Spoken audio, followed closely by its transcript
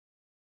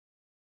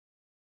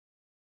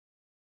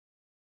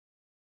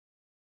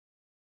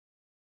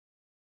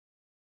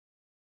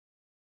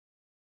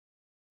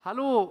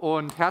Hallo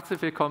und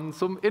herzlich willkommen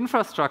zum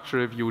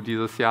Infrastructure Review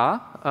dieses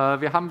Jahr.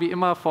 Wir haben wie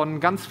immer von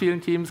ganz vielen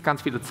Teams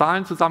ganz viele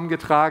Zahlen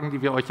zusammengetragen,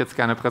 die wir euch jetzt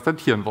gerne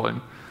präsentieren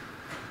wollen.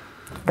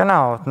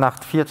 Genau,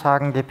 nach 4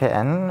 Tagen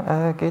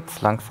GPN geht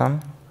es langsam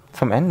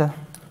zum Ende.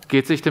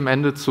 Geht sich dem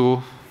Ende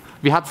zu.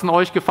 Wie hat es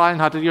euch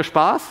gefallen? Hattet ihr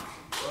Spaß?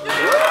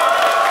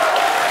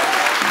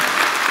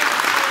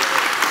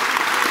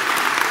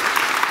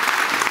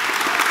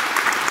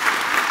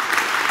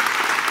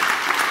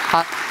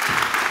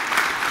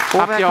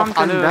 Oh, wer kommt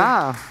denn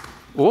da?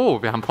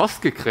 Oh, wir haben Post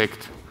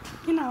gekriegt.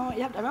 Genau,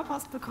 ihr habt einmal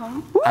Post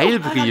bekommen.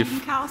 Eilbrief.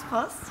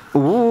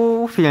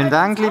 Chaospost. Vielen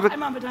Dank, liebe. Auch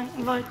einmal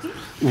bedanken wollten.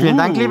 Vielen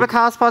Dank, liebe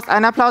Chaospost.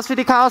 Ein Applaus für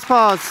die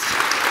Chaospost.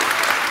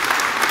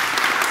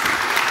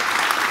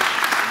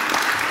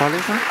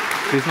 Vorlesen?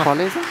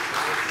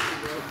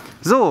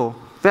 So,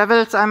 wer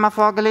will es einmal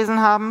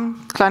vorgelesen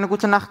haben? Kleine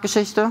gute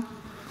Nachtgeschichte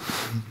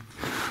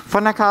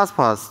von der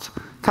Chaospost.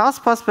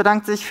 Chaospost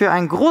bedankt sich für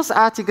ein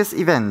großartiges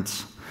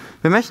Event.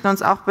 Wir möchten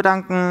uns auch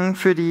bedanken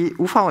für die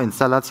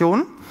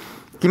UV-Installation.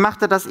 Die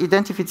machte das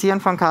Identifizieren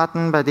von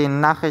Karten, bei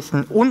denen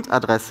Nachrichten und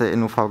Adresse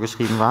in UV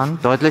geschrieben waren,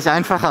 deutlich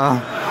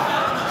einfacher.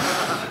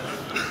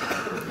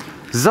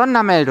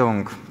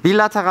 Sondermeldung.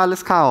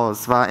 Bilaterales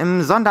Chaos war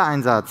im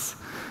Sondereinsatz.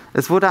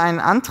 Es wurde ein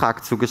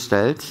Antrag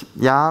zugestellt.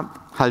 Ja,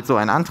 halt so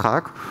ein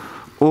Antrag.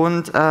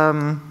 Und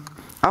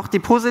auch die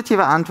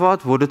positive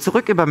Antwort wurde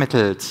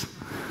zurückübermittelt.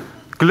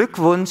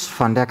 Glückwunsch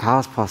von der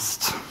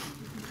Chaospost.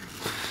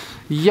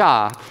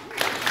 Ja.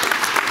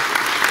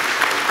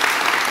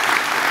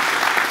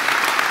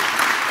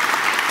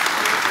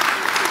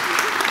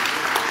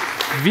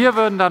 Wir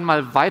würden dann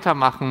mal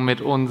weitermachen mit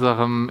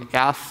unserem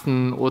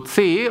ersten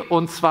OC,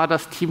 und zwar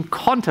das Team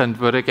Content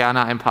würde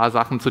gerne ein paar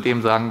Sachen zu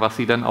dem sagen, was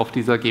sie denn auf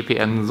dieser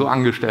GPN so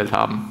angestellt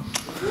haben.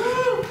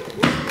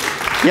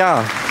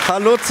 Ja,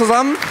 hallo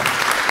zusammen.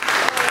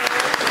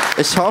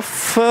 Ich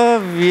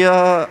hoffe,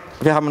 wir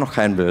haben noch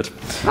kein Bild.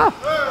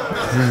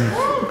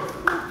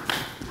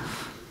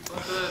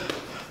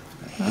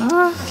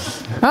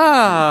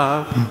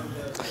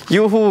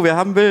 Juhu, wir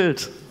haben ein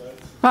Bild.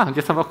 Und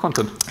jetzt haben wir auch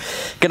Content.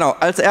 Genau,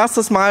 als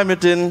erstes mal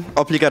mit den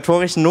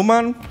obligatorischen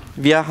Nummern.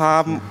 Wir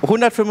haben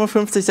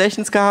 155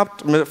 Sessions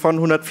gehabt von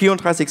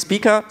 134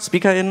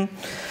 SpeakerInnen,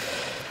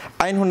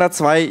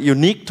 102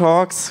 Unique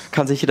Talks,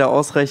 kann sich jeder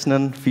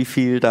ausrechnen, wie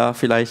viel da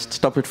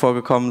vielleicht doppelt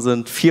vorgekommen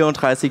sind,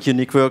 34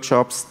 Unique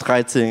Workshops,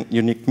 13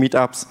 Unique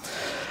Meetups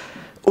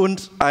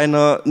und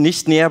eine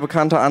nicht näher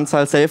bekannte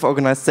Anzahl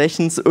Self-Organized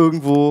Sessions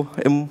irgendwo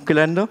im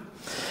Gelände.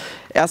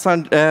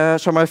 Erstmal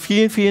schon mal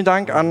vielen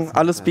Dank an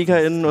alle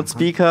SpeakerInnen und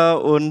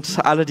Speaker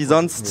und alle, die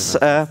sonst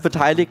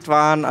beteiligt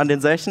waren an den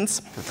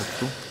Sessions.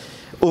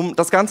 Um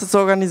das Ganze zu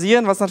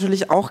organisieren, was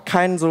natürlich auch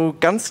kein so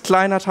ganz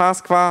kleiner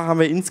Task war, haben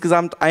wir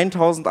insgesamt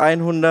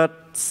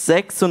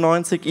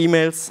 1196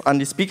 E-Mails an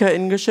die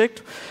SpeakerInnen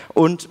geschickt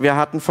und wir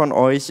hatten von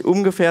euch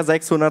ungefähr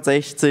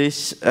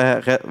 660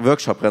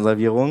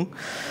 Workshop-Reservierungen.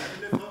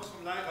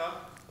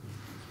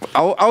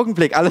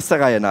 Augenblick, alles der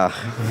Reihe nach.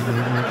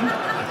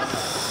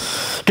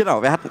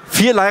 Genau, wir hatten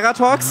 4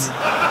 Lyra-Talks.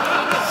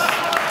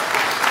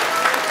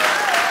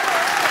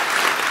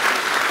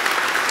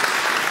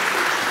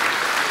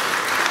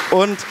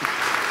 Und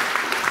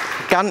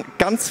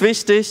ganz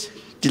wichtig,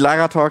 die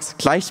Lyra-Talks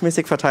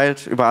gleichmäßig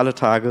verteilt über alle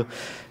Tage.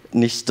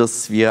 Nicht,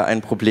 dass wir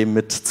ein Problem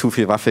mit zu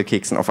viel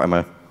Waffelkeksen auf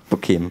einmal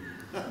bekämen.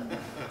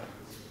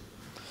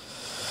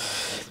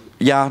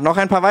 Ja, noch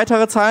ein paar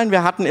weitere Zahlen.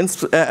 Wir hatten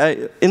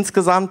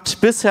insgesamt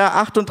bisher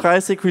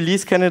 38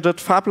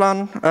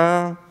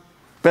 Release-Candidate-Fahrplan-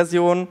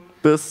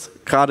 bis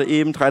gerade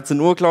eben 13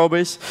 Uhr, glaube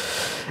ich.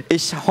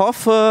 Ich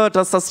hoffe,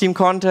 dass das Team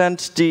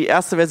Content die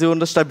erste Version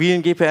des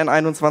stabilen GPN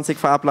 21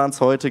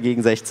 Fahrplans heute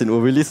gegen 16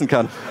 Uhr releasen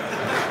kann.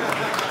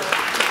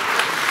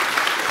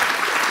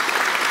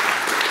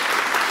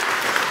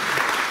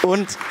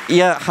 Und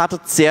ihr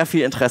hattet sehr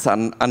viel Interesse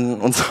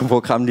an unserem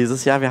Programm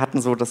dieses Jahr. Wir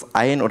hatten so das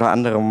ein oder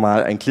andere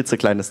Mal ein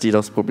klitzekleines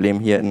DDoS-Problem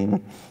hier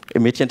im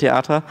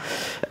Mädchentheater.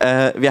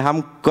 Wir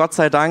haben Gott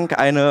sei Dank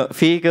eine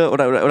fähige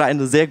oder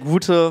eine sehr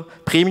gute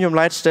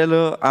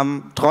Premium-Leitstelle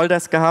am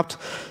Trolldesk gehabt,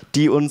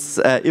 die uns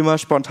immer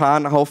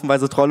spontan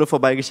haufenweise Trolle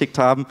vorbeigeschickt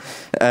haben,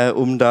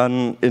 um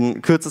dann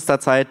in kürzester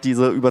Zeit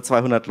diese über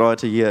 200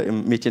 Leute hier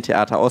im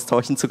Mädchentheater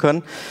austauschen zu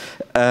können.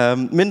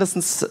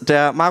 Mindestens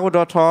der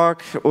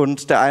Marodor-Talk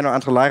und der eine oder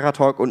andere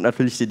Lyra-Talk und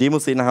natürlich die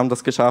Demoszene haben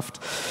das geschafft.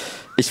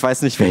 Ich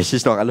weiß nicht, welche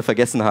ich noch alle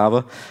vergessen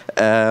habe.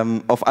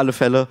 Auf alle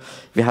Fälle,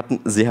 wir hatten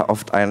sehr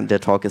oft einen, der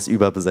Talk ist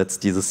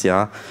überbesetzt dieses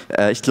Jahr.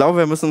 Ich glaube,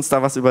 wir müssen uns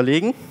da was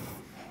überlegen.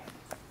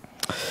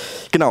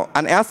 Genau,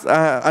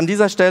 an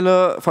dieser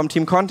Stelle vom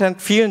Team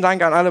Content vielen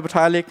Dank an alle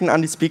Beteiligten,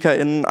 an die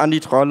SpeakerInnen, an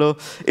die Trolle,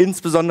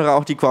 insbesondere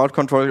auch die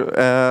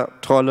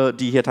Crowd-Control-Trolle,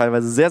 die hier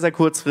teilweise sehr, sehr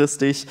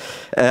kurzfristig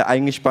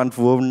eingespannt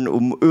wurden,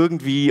 um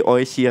irgendwie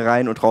euch hier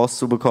rein und raus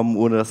zu bekommen,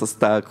 ohne dass es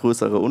da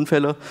größere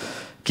Unfälle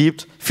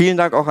gibt. Vielen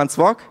Dank auch an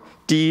SWOG,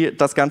 die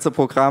das ganze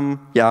Programm,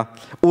 ja,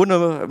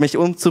 ohne mich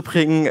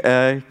umzubringen,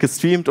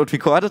 gestreamt und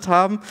recorded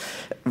haben,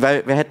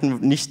 weil wir hätten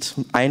nicht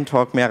einen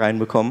Talk mehr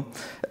reinbekommen.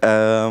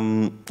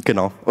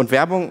 Genau. Und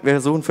Werbung, wir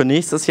suchen für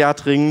nächstes Jahr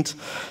dringend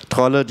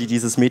Trolle, die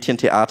dieses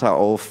Mädchentheater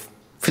auf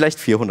vielleicht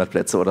 400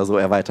 Plätze oder so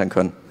erweitern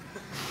können.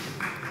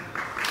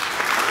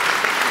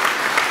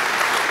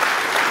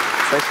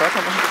 Soll ich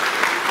weitermachen?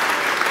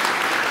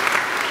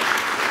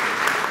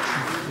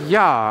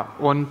 Ja,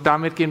 und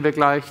damit gehen wir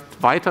gleich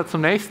weiter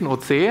zum nächsten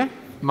OC.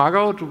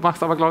 Margot, du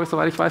machst aber, glaube ich,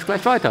 soweit ich weiß,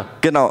 gleich weiter.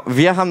 Genau,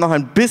 wir haben noch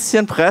ein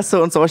bisschen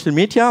Presse und Social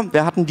Media.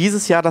 Wir hatten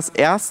dieses Jahr das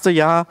erste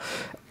Jahr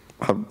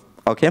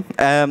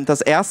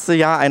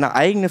eine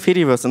eigene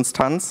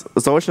Fediverse-Instanz,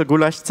 Social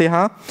Gulasch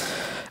CH,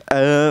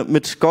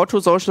 mit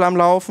GoToSocial am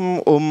Laufen,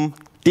 um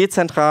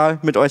dezentral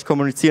mit euch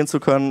kommunizieren zu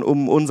können,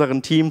 um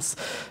unseren Teams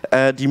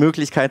die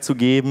Möglichkeit zu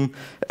geben,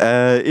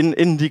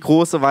 in die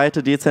große,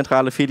 weite,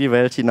 dezentrale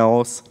Fedi-Welt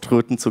hinaus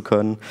tröten zu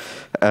können.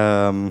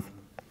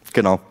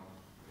 Genau.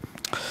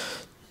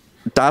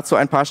 Dazu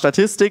ein paar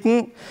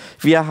Statistiken.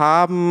 Wir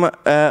haben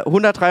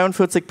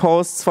 143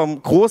 Posts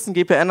vom großen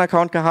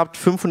GPN-Account gehabt,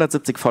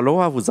 570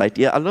 Follower. Wo seid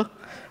ihr alle?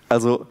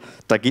 Also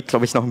da geht,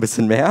 glaube ich, noch ein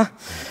bisschen mehr.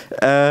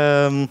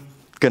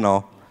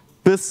 Genau.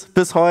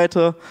 Bis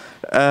heute.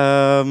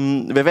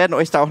 Wir werden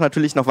euch da auch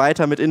natürlich noch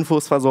weiter mit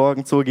Infos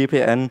versorgen zur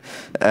GPN,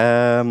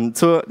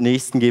 zur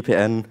nächsten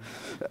GPN.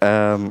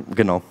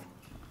 Genau.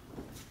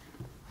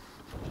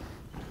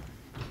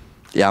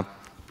 Ja.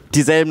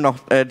 Dieselben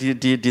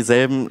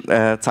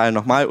Zahlen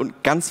nochmal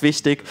und ganz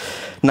wichtig,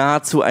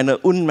 nahezu eine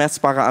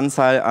unmessbare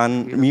Anzahl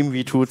an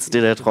Meme-Retweets,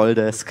 die der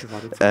Trolldesk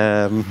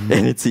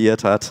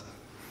initiiert hat.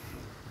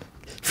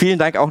 Vielen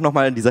Dank auch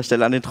nochmal an dieser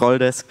Stelle an den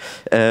Trolldesk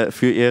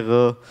für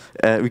ihre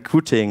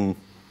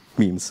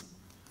Recruiting-Memes.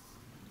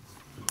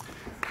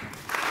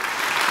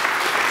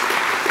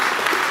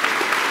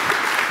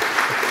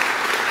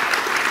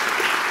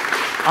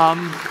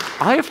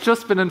 I have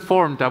just been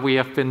informed that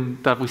we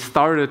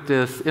started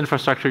this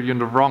infrastructure in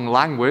the wrong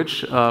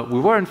language.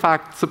 We were in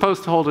fact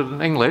supposed to hold it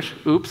in English.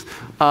 Oops.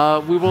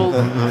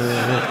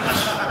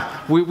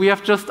 We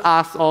have just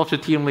asked all of the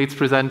team leads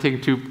presenting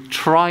to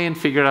try and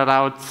figure that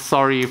out.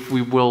 Sorry if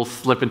we will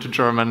slip into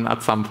German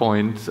at some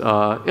point.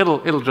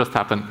 It'll just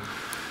happen.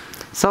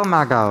 So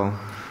Margot,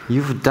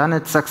 you've done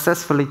it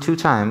successfully 2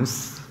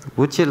 times.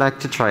 Would you like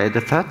to try it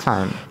a 3rd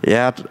time?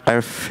 Yeah, I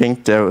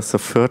think there is a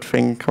 3rd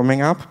thing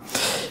coming up.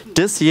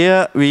 This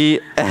year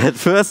we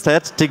first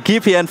had the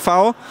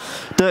GPNV,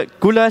 the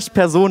Gulasch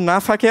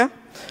Personennahverkehr,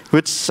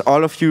 which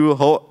all of you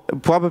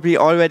probably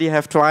already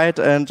have tried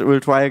and will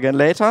try again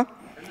later.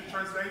 Can you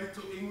translate it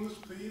to English,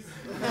 please?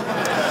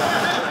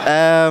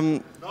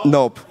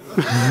 Nope.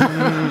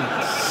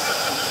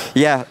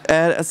 Yeah,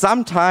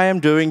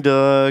 sometime during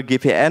the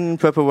GPN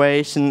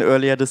preparation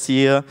earlier this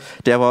year,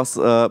 there was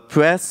a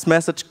press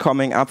message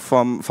coming up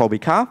from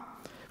VBK,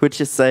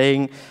 which is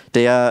saying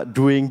they are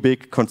doing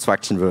big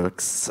construction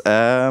works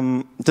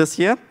this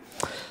year.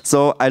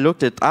 So I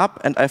looked it up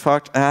and I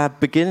thought,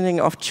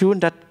 beginning of June,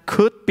 that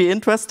could be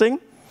interesting.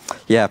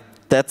 Yeah,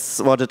 that's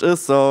what it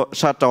is. So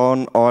shut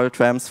down all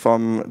trams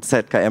from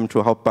ZKM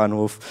to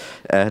Hauptbahnhof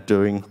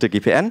during the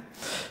GPN.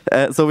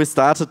 So we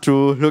started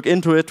to look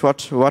into it,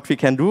 what we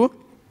can do.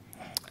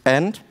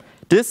 And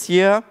this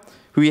year,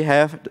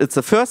 it's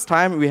the first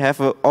time we have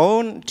our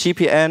own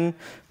GPN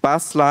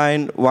bus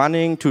line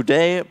running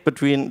today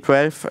between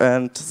 12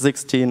 and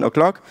 16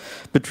 o'clock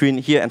between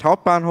here and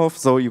Hauptbahnhof,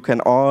 so you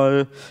can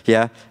all,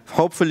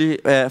 hopefully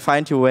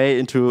find your way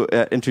into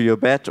your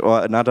bed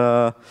or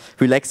another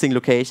relaxing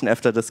location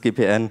after this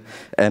GPN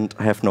and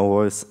have no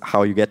worries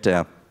how you get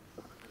there.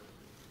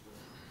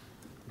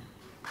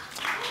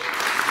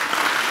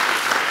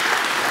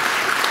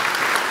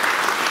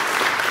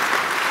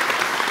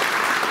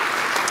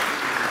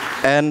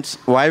 And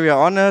while we are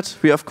on it,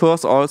 we of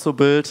course also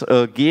built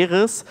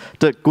GERIS,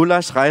 the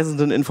Gulasch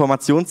Reisenden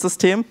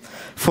Informationssystem,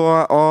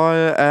 for all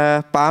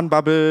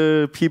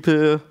Bahnbubble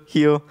people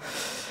here.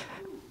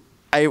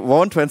 I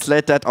won't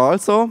translate that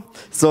also.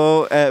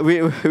 So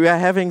we are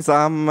having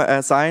some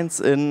signs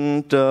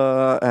in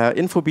the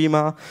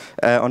Infobeamer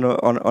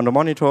on the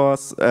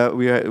monitors.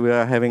 We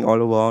are having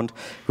all around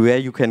where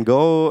you can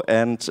go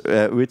and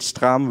which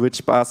tram,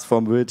 which bus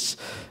from which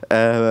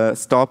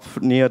stop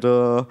near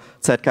the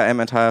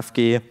ZKM and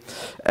HFG.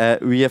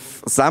 We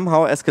have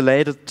somehow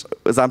escalated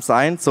some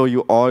signs so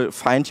you all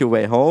find your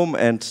way home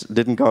and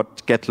didn't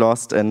get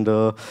lost in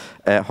the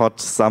hot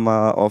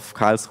summer of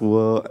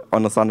Karlsruhe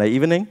on a Sunday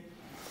evening.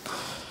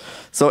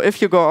 So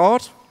if you go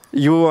out,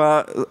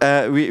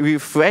 we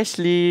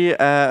freshly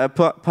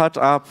put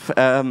up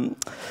a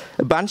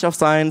bunch of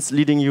signs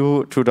leading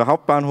you to the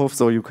Hauptbahnhof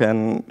so you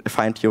can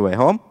find your way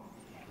home.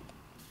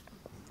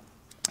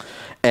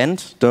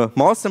 And the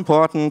most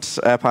important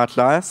part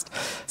last,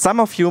 some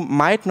of you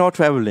might know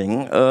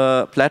Traveling,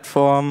 a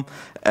platform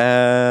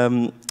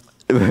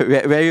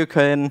where you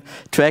can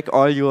track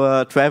all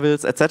your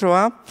travels,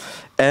 etc.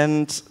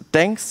 And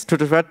thanks to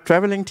the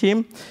Traveling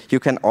team, you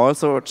can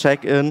also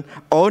check in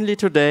only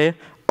today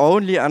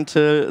only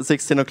until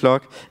 16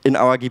 o'clock in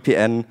our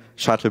GPN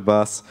shuttle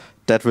bus.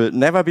 That will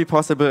never be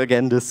possible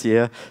again this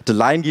year. The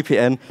line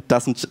GPN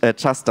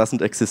just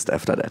doesn't exist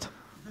after that.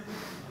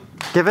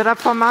 Give it up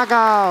for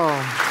Magau.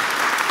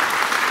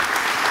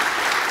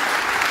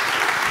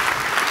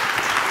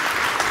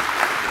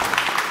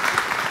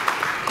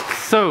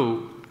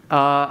 So,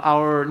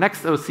 our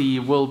next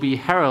OC will be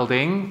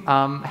heralding.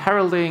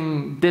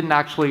 Heralding didn't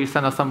actually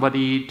send us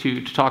somebody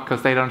to talk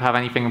because they don't have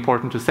anything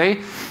important to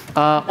say.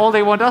 All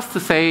they want us to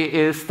say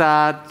is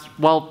that,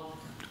 well,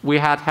 we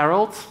had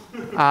heralds,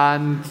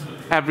 and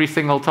every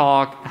single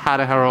talk had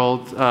a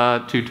herald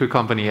to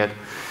accompany it.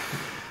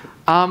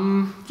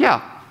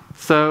 Yeah,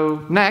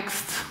 so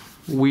next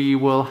we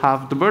will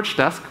have the merch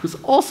desk, who's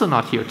also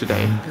not here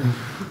today.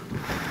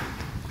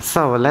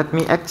 So let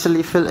me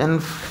actually fill in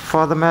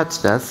for the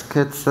merch desk.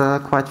 It's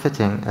quite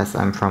fitting, as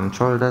I'm from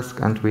Troll Desk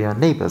and we are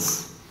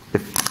neighbors,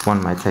 if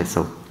one might say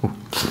so.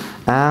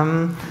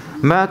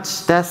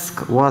 Merch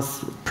desk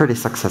was pretty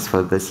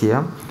successful this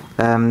year.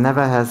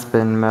 Never has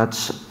been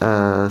merch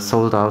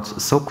sold out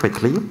so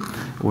quickly.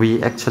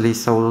 We actually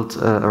sold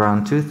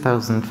around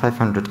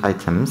 2,500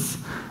 items.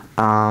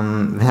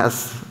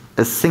 There's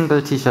a single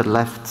t-shirt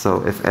left,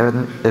 so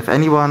if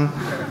anyone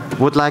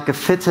would like a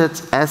fitted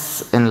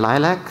S in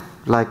lilac,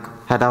 like,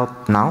 head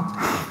out now.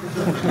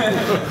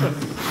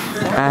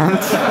 And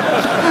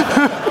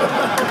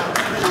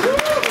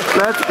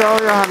let's go,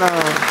 Johanna.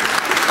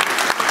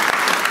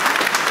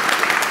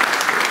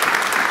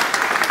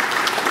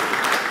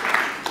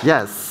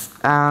 Yes,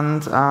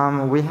 and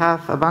we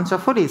have a bunch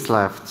of hoodies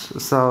left.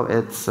 So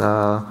it's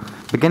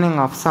beginning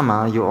of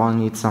summer, you all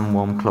need some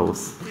warm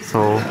clothes.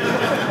 So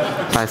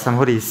buy some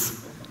hoodies.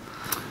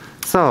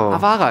 So,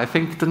 Avara, I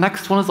think the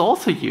next one is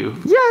also you.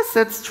 Yes,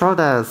 it's Troll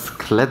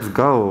Desk. Let's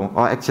go.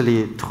 Or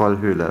actually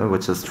Trollhöhle,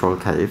 which is Troll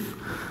Cave.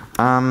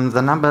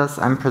 The numbers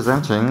I'm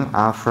presenting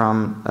are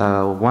from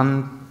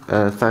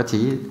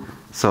 1:30,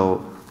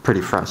 so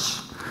pretty fresh.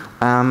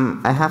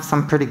 I have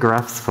some pretty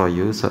graphs for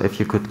you, so if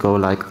you could go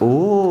like,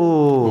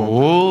 oh,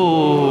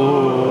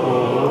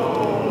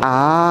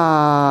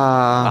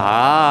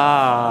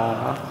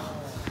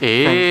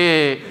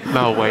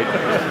 No, wait.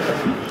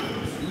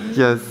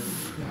 Yes.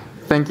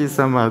 Thank you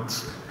so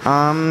much.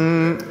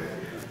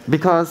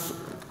 Because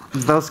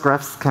those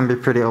graphs can be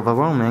pretty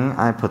overwhelming,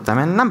 I put them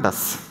in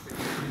numbers.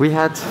 We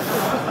had...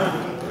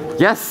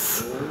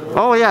 Yes!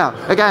 Oh yeah,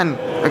 again.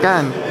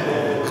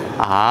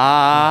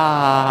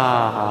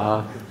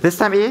 This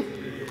time E?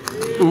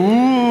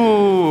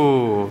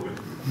 Ooh!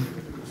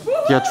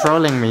 You're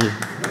trolling me.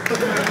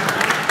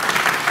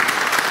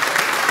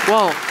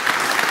 Well,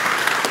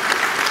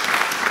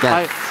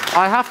 Yes.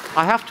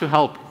 I have to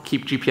help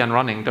keep GPN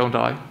running, don't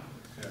I?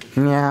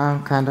 Yeah,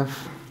 kind of.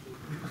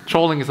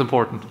 Trolling is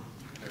important.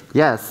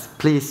 Yes,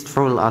 please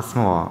troll us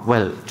more.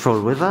 Well,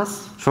 troll with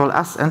us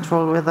and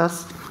troll with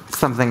us.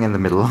 Something in the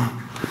middle.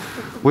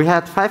 We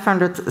had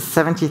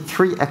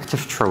 573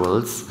 active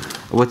trolls,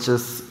 which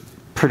is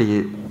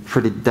pretty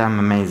damn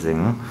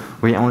amazing.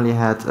 We only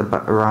had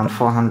around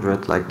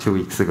 400 like 2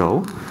 weeks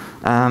ago.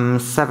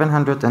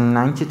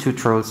 792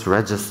 trolls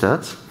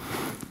registered.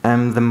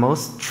 The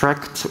most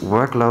tracked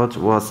workload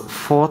was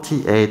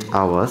 48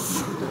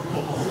 hours.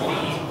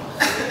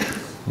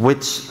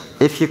 Which,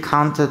 if you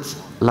counted,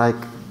 like,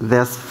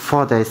 there's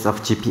 4 days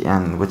of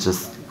GPN, which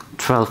is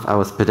 12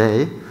 hours per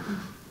day.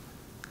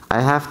 I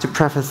have to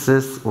preface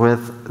this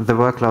with the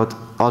workload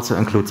also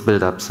includes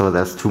build-up, so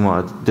there's 2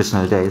 more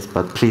additional days,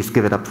 but please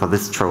give it up for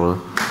this troll.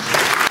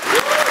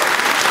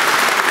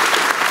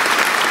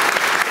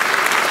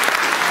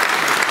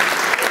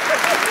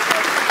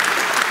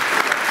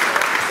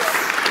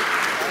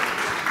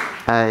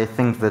 I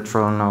think the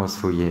troll knows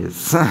who he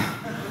is.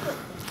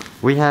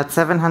 We had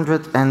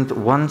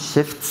 701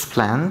 shifts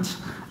planned.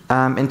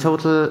 In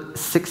total,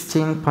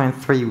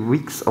 16.3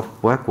 weeks of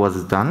work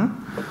was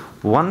done.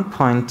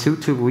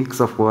 1.22 weeks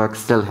of work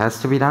still has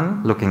to be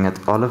done, looking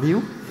at all of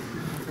you.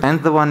 And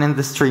the one in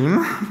the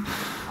stream.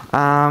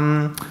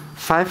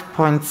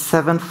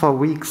 5.74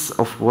 weeks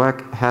of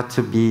work had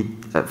to be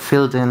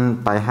filled in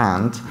by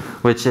hand,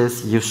 which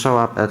is you show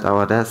up at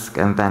our desk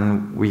and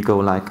then we go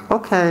like,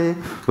 okay,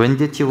 when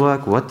did you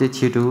work? What did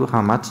you do?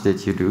 How much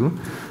did you do?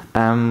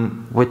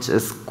 Which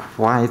is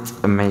quite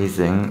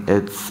amazing.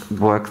 It's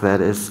work that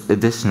is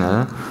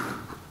additional.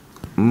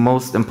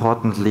 Most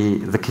importantly,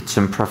 the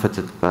kitchen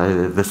profited by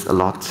this a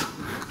lot.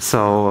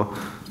 So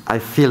I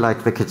feel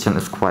like the kitchen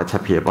is quite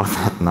happy about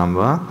that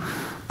number.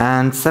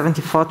 And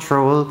 74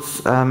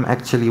 trolls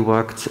actually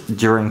worked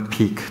during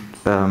peak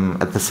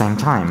at the same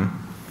time.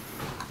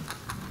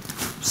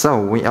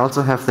 So we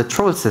also have the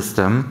troll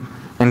system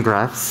in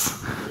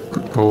graphs.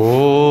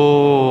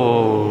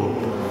 Oh.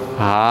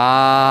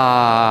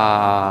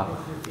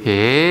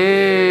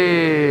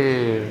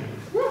 Here.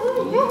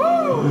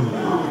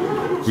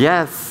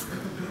 Yes.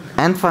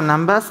 And for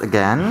numbers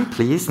again,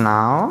 please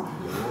now.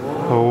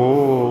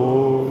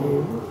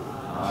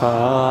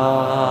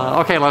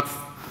 Okay, let's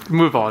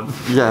move on.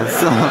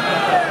 Yes.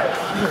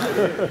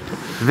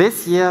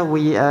 This year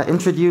we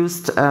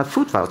introduced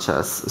food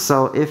vouchers.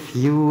 So if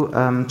you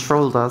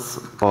trolled us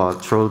or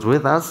trolled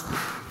with us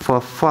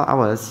for 4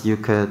 hours, you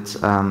could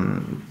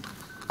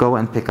go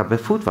and pick up a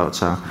food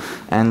voucher.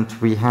 And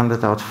we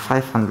handed out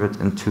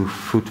 502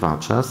 food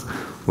vouchers,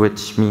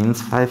 which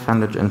means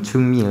 502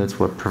 meals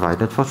were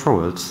provided for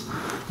trolls.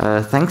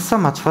 Thanks so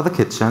much for the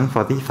kitchen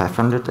for the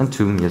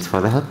 502 meals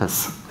for the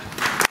helpers.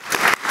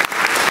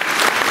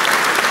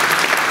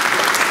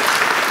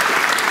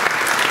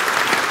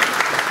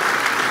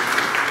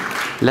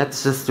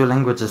 Let's just do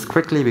languages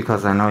quickly,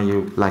 because I know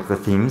you like the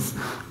themes.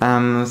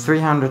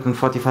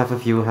 345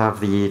 of you have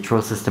the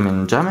troll system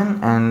in German,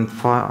 and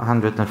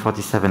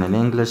 447 in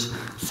English.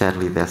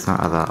 Sadly, there's no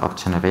other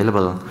option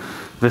available.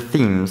 The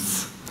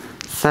themes.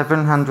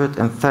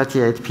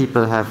 738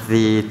 people have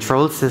the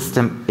troll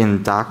system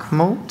in dark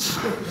mode.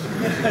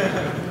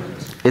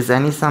 Is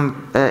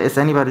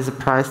anybody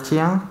surprised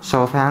here?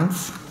 Show of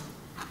hands.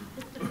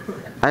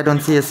 I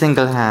don't see a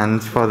single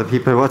hand for the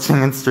people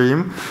watching in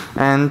stream.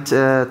 And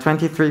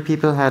 23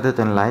 people had it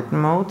in light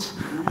mode.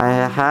 I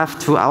have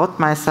to out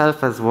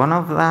myself as one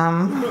of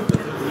them.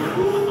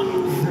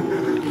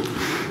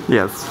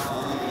 Yes.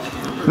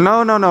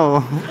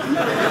 No.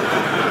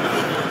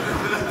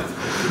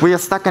 We are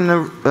stuck in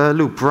a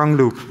loop, wrong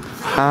loop.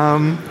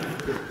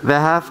 There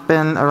have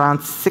been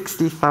around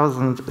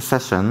 60,000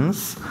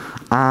 sessions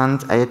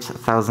and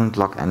 8,000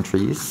 log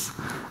entries,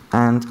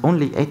 and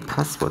only 8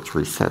 password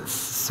resets.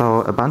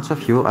 So a bunch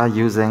of you are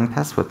using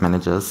password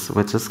managers,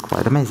 which is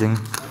quite amazing.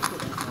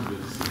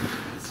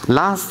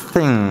 Last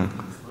thing,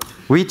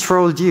 we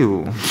trolled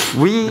you.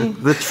 We,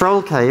 the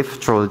Troll Cave,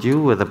 trolled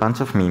you with a bunch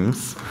of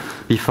memes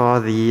before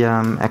the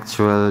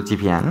actual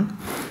GPN.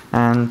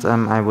 And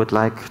I would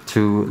like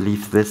to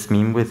leave this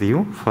meme with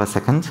you for a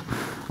second,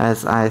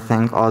 as I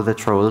thank all the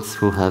trolls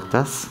who helped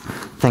us.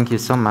 Thank you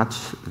so much.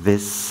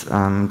 This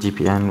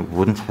GPN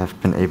wouldn't have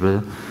been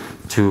able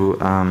to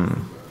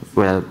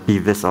be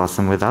this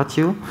awesome without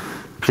you.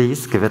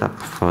 Please give it up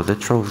for the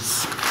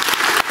trolls.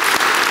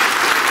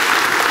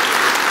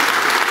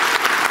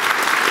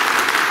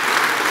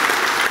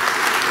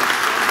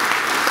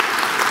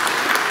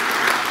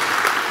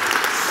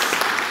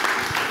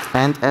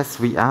 And as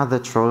we are the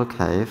Troll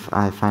Cave,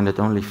 I find it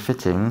only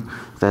fitting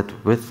that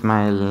with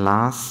my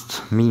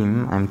last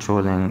meme, I'm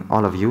trolling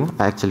all of you.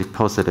 I actually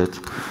posted it.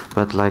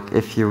 But like,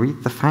 if you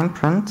read the fine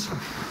print,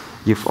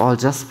 you've all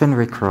just been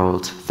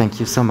rickrolled. Thank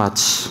you so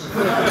much.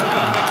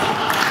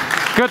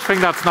 Good thing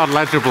that's not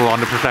legible on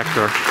the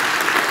projector.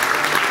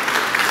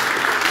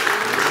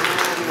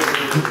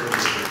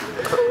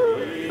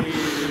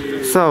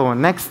 So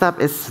next up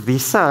is the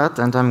cert,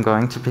 and I'm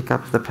going to pick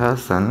up the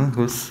person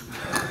who's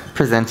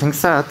presenting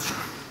cert.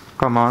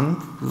 Come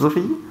on,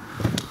 Sophie.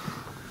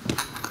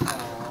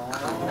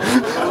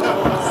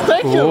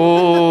 Thank you.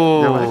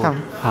 Oh. You're welcome.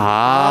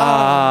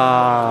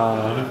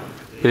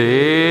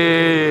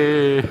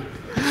 Hey.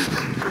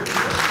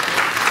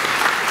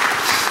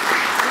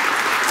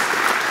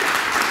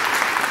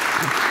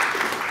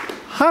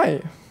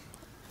 Hi.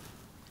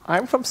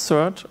 I'm from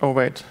CERT. Oh,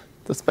 wait.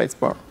 The space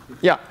bar.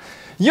 Yeah.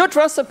 Your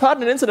trusted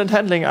partner in incident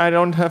handling. I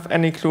don't have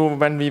any clue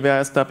when we were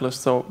established,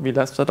 so we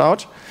left that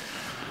out.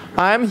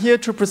 I'm here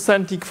to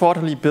present the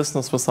quarterly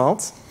business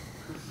results.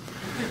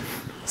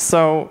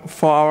 So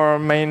for our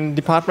main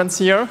departments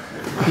here,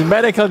 the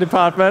medical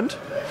department.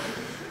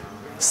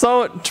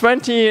 So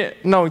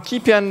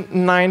GPN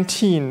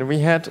 19, we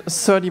had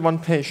 31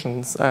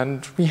 patients,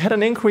 and we had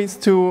an increase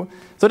to,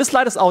 so this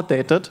slide is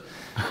outdated.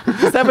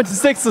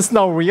 76 is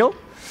now real.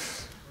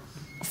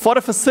 For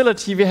the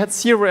facility, we had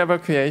 0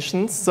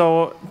 evacuations.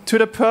 So to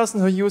the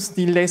person who used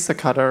the laser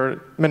cutter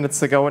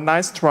minutes ago,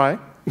 nice try.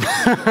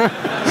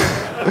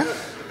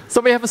 So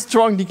we have a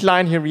strong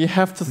decline here. We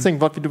have to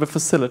think what we do with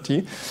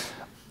facility.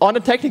 On the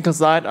technical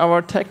side,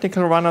 our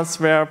technical runners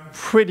were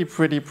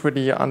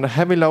pretty under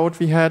heavy load.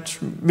 We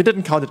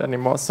didn't count it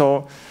anymore.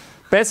 So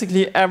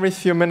basically every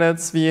few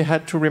minutes we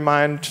had to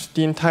remind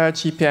the entire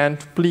GPN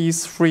to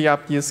please free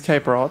up the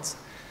escape routes.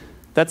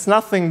 That's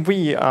nothing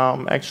we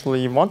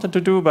actually wanted to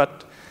do,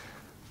 but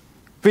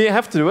we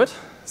have to do it.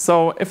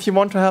 So if you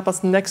want to help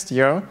us next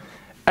year,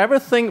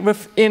 everything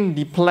within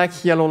the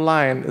black-yellow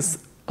line is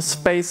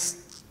space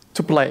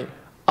to play.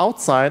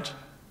 Outside,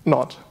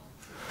 not.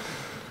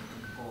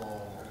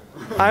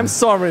 I'm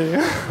sorry.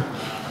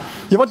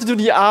 You want to do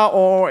the R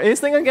or A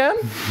thing again?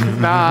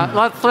 Nah,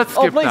 let's skip that.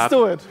 Oh, please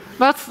do it.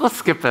 Let's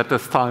skip that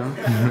this time.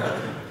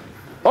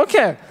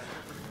 Okay.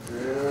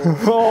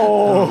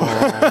 Oh.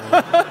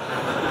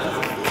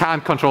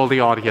 Can't control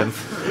the audience.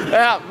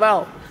 Yeah,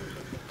 well.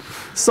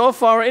 So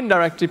for our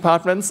indirect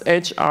departments,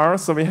 HR,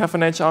 so we have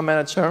an HR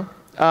manager.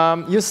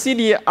 You see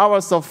the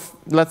hours of,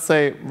 let's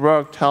say,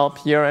 worked help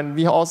here, and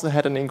we also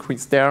had an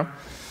increase there.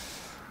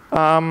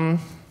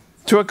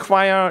 To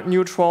acquire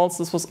new trolls,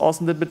 this was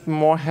also a little bit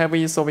more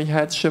heavy, so we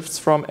had shifts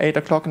from 8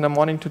 o'clock in the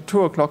morning to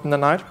 2 o'clock in the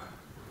night.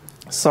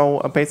 So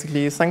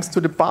basically, thanks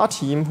to the bar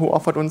team who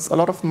offered us a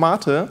lot of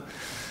mate,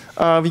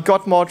 we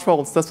got more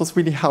trolls. This was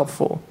really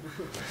helpful.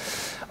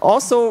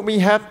 Also, we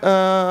had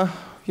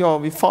yo,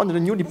 we founded a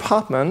new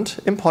department,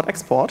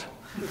 import-export.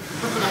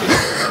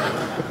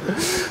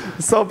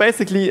 So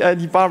basically,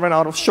 the bar ran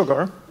out of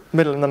sugar,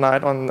 middle in the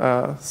night on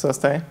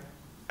Thursday,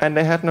 and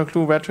they had no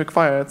clue where to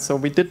acquire it, so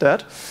we did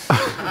that.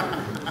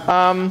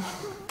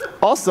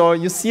 Also,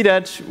 you see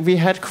that we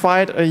had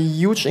quite a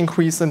huge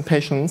increase in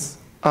patients,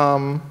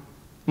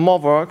 more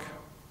work,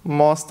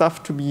 more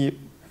stuff to be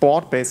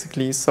bought,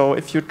 basically. So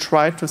if you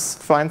try to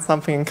find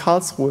something in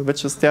Karlsruhe,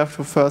 which is there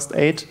for first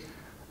aid,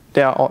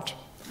 they are out.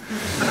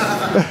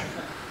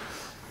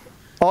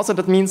 Also,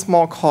 that means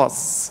more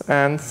costs.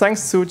 And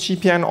thanks to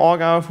GPN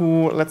Orga,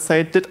 who, let's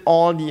say, did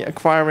all the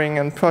acquiring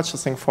and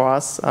purchasing for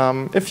us,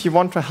 if you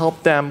want to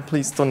help them,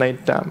 please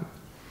donate them.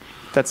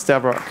 That's their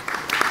work.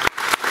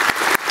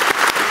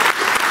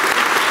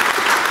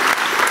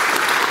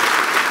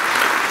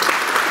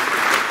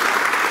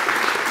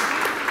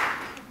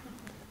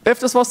 If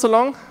this was too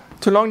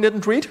long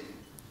didn't read.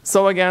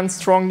 So again,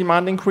 strong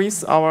demand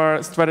increase,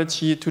 our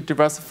strategy to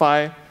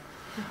diversify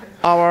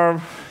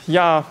our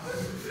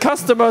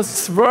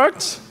customers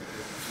worked.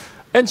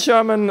 In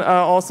German,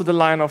 also the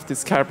line of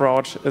this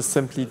Skype is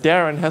simply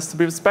there and has to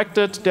be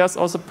respected. There's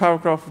also a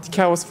paragraph of the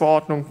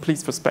Chaosverordnung,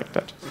 please respect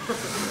it.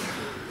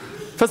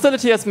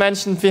 Facility, as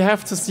mentioned, we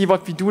have to see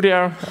what we do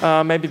there.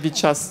 Maybe we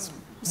just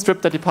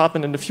strip the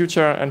department in the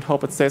future and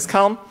hope it stays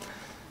calm.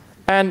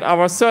 And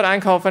our third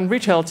Einkauf and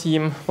retail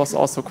team was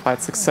also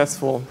quite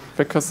successful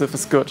because it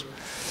was good.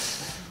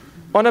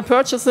 On the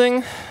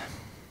purchasing,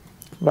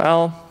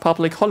 well,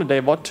 public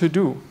holiday, what to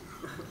do?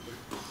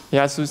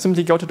 Yeah, so you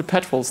simply go to the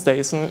petrol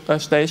station.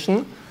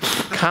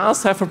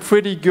 Cars have a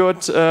pretty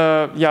good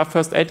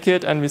first aid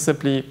kit, and we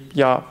simply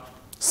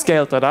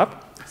scaled that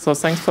up. So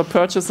thanks for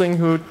purchasing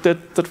who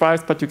did the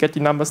drives, but you get the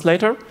numbers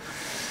later.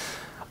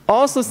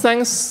 Also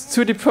thanks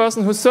to the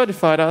person who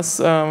certified us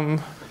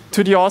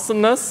to the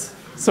awesomeness.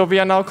 So we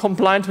are now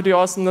compliant to the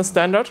awesomeness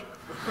standard.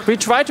 We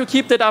try to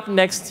keep that up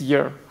next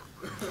year.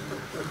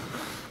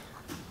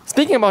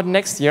 Speaking about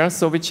next year,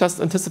 so we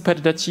just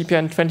anticipated that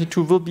GPN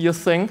 22 will be a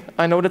thing.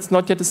 I know that's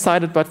not yet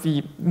decided, but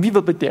we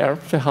will be there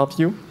to help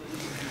you.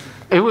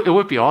 It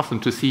would be awesome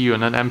to see you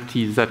in an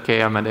empty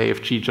ZKM and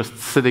AFG just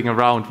sitting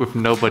around with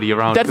nobody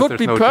around. That would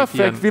be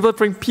perfect. GPN. We will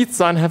bring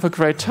pizza and have a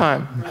great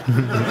time.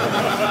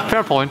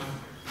 Fair point.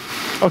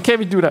 Okay,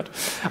 we do that.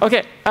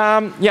 Okay,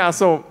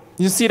 so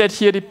you see that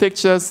here, the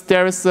pictures.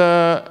 There is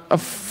a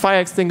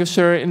fire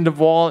extinguisher in the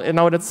wall, and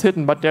now that's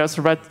hidden, but there's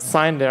a red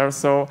sign there,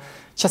 so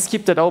just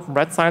keep that open.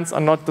 Red signs are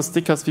not the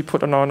stickers we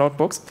put on our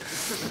notebooks.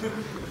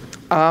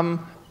 And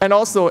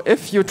also,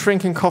 if you're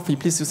drinking coffee,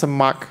 please use a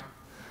mug.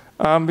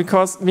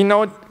 Because we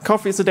know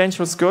coffee is a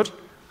dangerous good.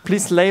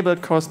 Please label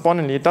it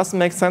correspondingly. It doesn't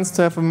make sense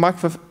to have a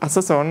mug with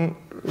acetone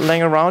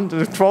laying around.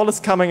 The troll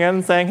is coming in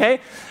and saying, hey,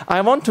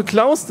 I want to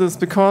close this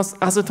because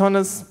acetone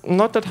is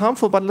not that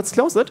harmful, but let's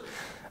close it.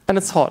 And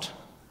it's hot.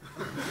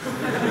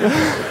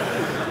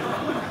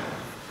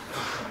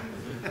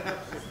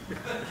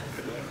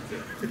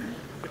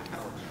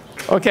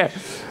 Okay,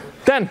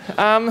 then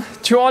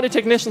to all the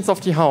technicians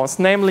of the house,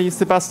 namely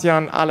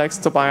Sebastian, Alex,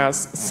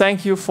 Tobias,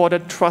 thank you for the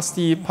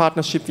trusty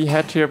partnership we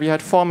had here. We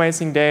had 4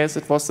 amazing days.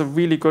 It was a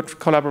really good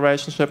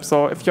collaboration.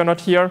 So if you're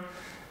not here,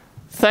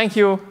 thank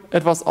you.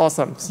 It was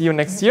awesome. See you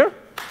next year.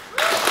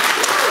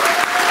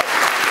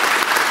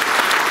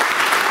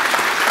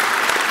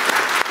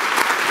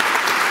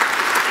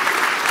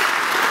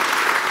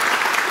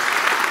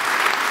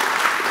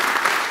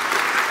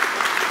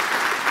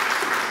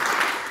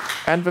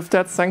 And with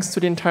that, thanks to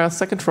the entire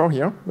second row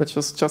here, which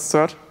was just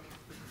third.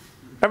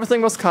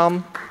 Everything was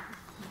calm.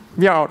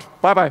 We are out.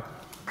 Bye-bye.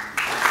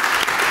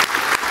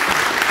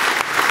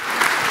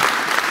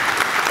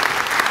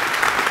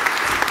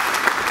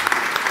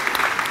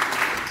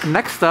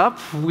 Next up,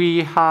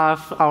 we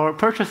have our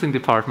purchasing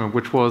department,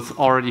 which was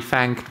already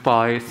thanked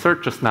by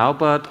Sert just now,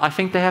 but I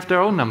think they have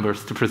their own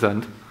numbers to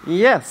present.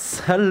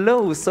 Yes,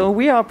 hello. So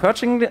we are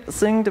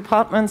purchasing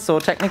department, so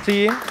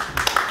technically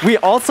we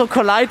also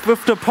collide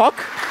with the POC.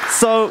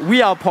 So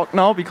we are POC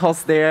now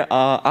because they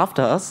are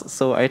after us.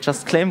 So I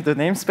just claimed the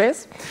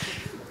namespace.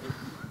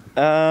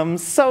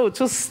 So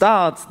to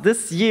start,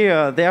 this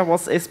year there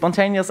was a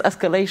spontaneous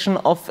escalation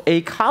of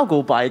a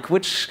cargo bike,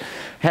 which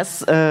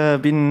has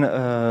been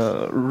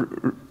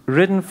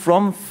ridden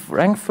from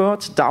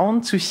Frankfurt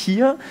down to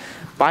here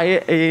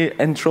by a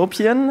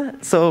Entropian.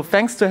 So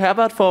thanks to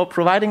Herbert for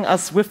providing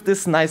us with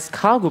this nice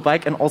cargo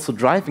bike and also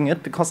driving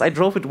it, because I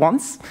drove it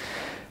once.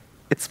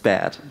 It's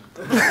bad.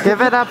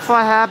 Give it up for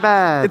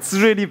Herbert. It's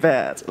really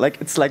bad.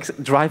 It's like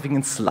driving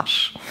in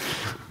slush.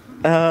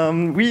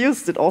 We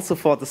used it also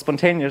for the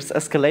spontaneous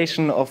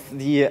escalation of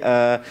the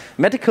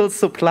medical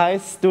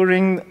supplies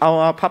during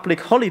our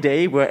public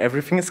holiday, where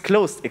everything is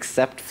closed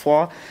except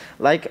for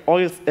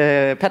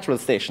petrol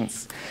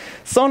stations.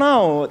 So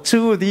now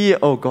to the,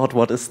 oh God,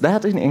 what is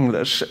that in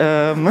English?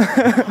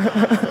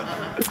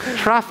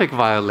 Traffic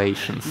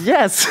violations.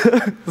 Yes.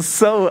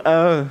 So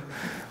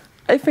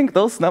I think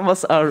those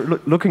numbers are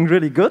looking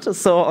really good.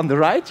 So on the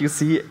right, you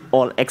see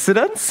all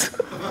accidents.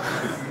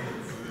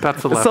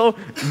 That's a lot. So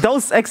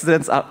those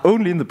accidents are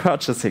only in the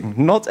purchasing,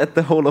 not at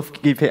the whole of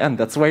GPN.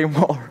 That's way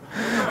more.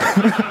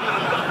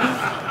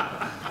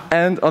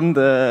 And on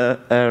the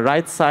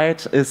right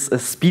side is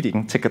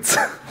speeding tickets.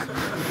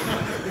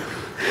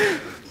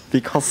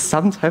 Because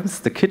sometimes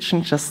the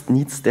kitchen just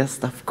needs their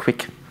stuff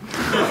quick.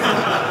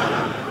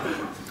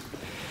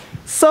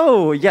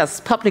 So, yes,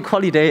 public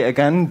holiday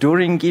again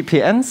during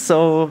GPN.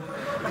 So,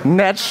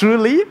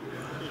 naturally,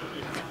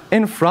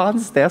 in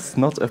France, there's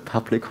not a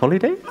public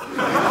holiday.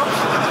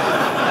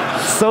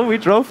 So we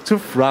drove to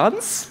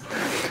France.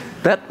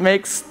 That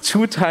makes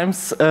 2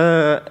 times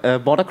a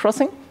border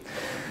crossing.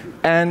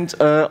 And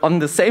on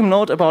the same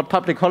note about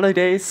public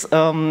holidays,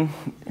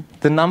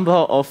 the number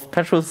of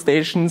petrol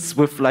stations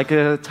with like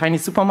a tiny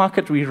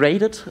supermarket we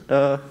raided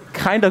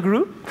kind of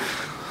grew.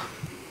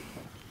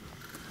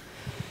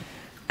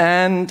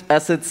 And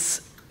as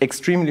it's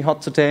extremely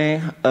hot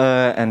today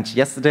and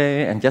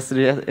yesterday,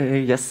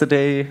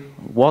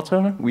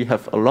 water, we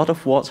have a lot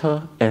of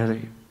water, a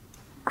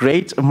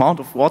great amount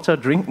of water,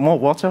 drink more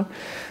water.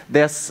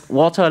 There's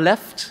water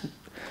left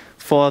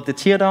for the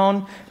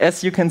teardown.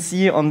 As you can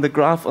see on the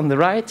graph on the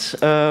right,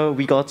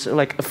 we got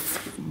like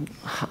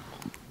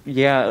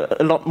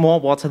a lot more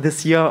water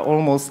this year,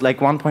 almost like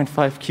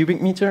 1.5 cubic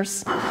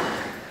meters.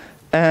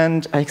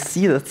 And I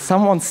see that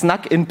someone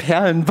snuck in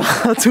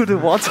Perlenbacher to the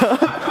water.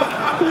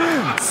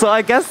 So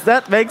I guess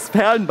that makes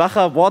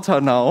Perlenbacher water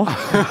now.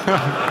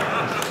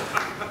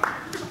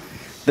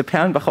 The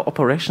Perlenbacher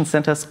Operations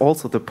Center is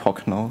also the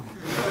POC now.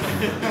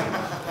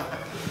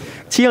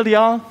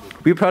 TLDR,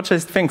 we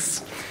purchased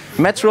things.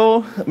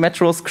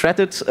 Metro's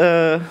credit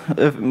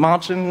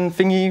margin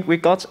thingy we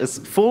got is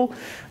full.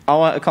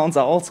 Our accounts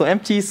are also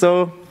empty,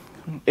 so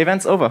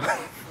event's over.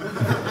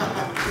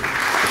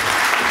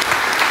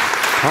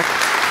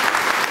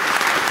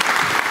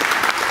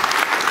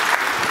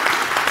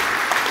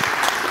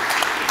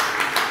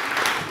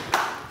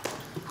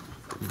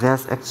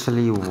 There's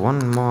actually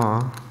one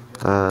more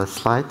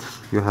slide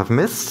you have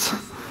missed.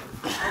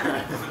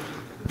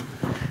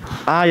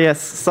 Ah,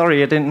 yes,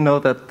 sorry, I didn't know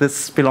that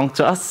this belonged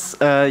to us.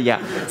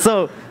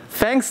 So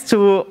thanks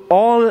to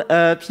all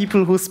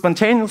people who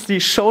spontaneously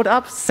showed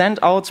up, sent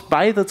out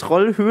by the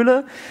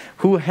Trollhöhle,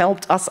 who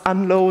helped us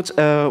unload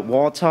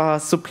water,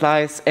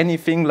 supplies,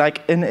 anything,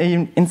 like an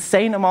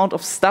insane amount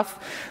of stuff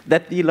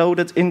that we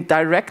loaded in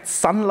direct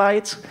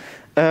sunlight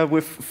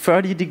with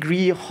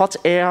 30-degree hot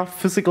air,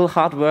 physical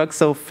hard work.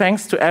 So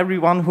thanks to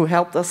everyone who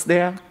helped us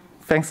there.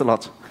 Thanks a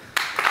lot.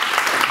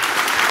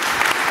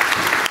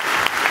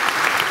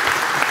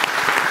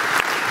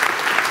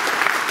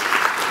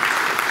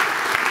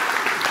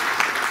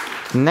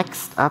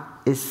 Next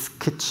up is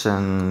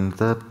kitchen,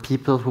 the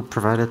people who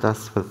provided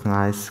us with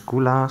nice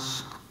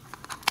goulash.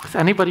 Is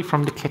anybody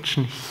from the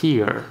kitchen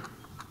here?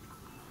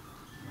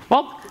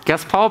 Well,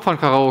 guess PowerPoint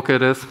karaoke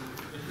it is.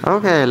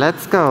 Okay,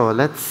 let's go.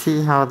 Let's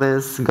see how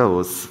this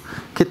goes.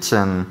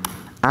 Kitchen.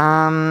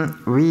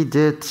 We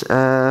did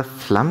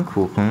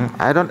Flammkuchen.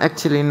 I don't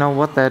actually know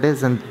what that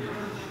is in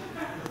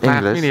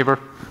English. Me neither.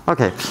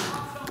 Okay.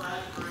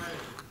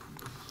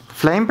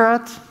 Flame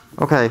bread?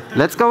 Okay,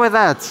 let's go with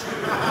that.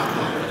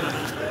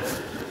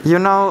 You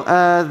know,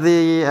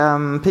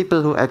 the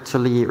people who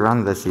actually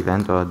run this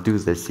event or do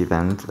this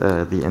event,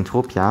 the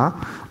Entropia,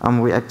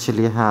 we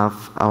actually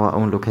have our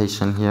own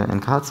location here in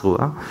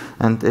Karlsruhe.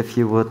 And if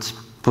you would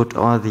put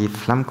all the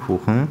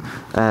Flammkuchen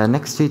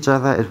next to each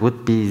other, it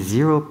would be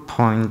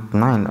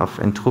 0.9 of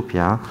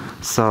Entropia.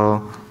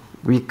 So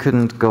we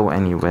couldn't go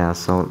anywhere.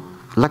 So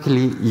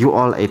luckily, you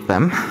all ate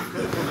them.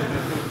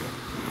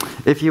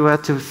 If you were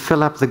to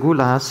fill up the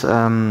goulash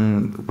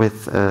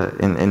with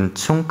in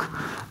chunk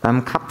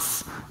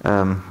cups,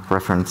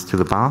 reference to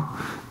the bar,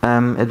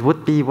 it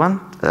would be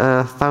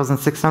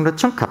 1,600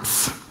 chunk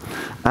cups.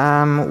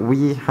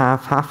 We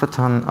have half a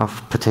ton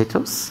of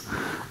potatoes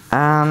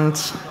and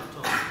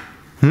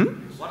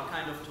What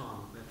kind of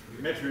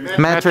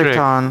ton? metric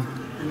ton.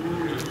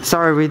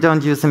 Sorry, we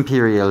don't use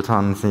imperial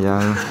tons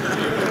here.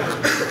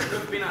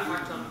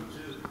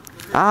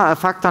 A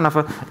fuck ton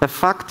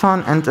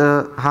and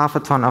a half a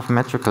ton of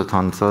metrical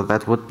ton, so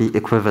that would be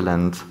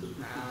equivalent.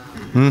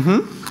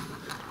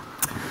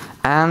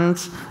 And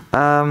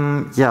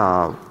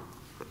yeah,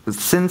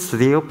 since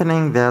the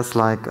opening, there's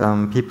like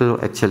people who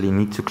actually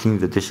need to clean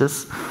the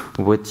dishes,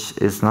 which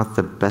is not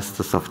the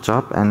bestest of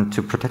job. And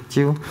to protect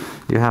you,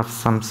 you have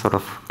some sort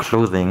of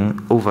clothing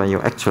over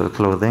your actual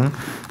clothing.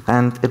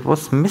 And it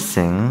was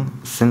missing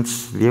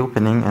since the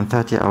opening, and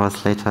 30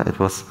 hours later it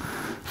was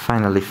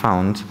finally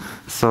found.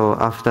 So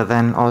after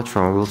then, all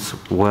trolls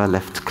were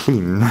left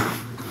clean.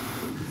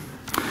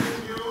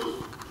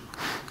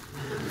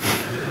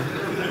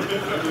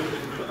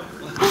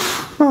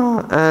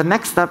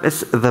 Next up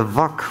is the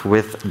VOC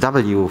with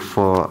W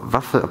for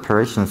Waffle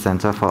Operations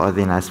Center for all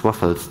the nice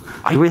waffles.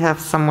 Do we have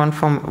someone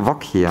from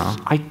VOC here?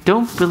 I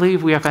don't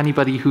believe we have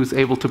anybody who's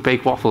able to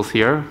bake waffles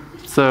here.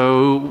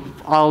 So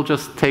I'll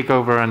just take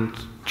over and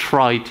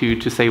try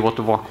to say what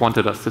the VOC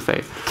wanted us to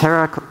say.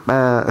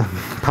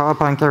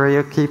 PowerPoint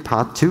karaoke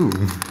part 2.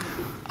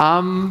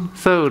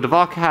 So the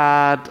VOC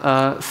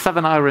had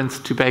 7 irons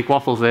to bake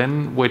waffles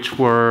in, which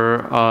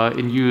were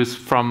in use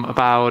from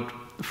about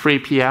 3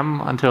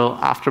 p.m. until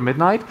after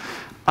midnight.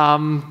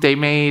 They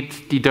made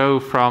the dough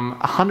from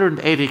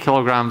 180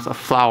 kilograms of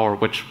flour,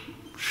 which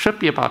should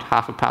be about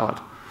half a pallet.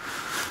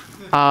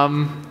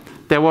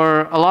 There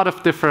were a lot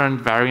of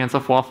different variants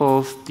of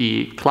waffles,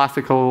 the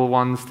classical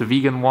ones, the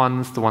vegan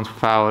ones, the ones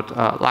without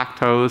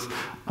lactose,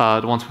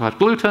 the ones without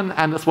gluten,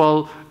 and as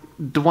well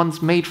the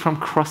ones made from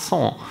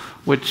croissant,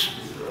 which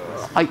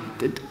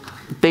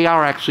they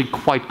are actually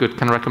quite good,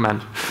 can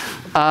recommend.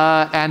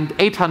 And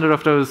 800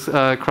 of those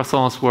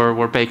croissants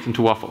were baked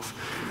into waffles.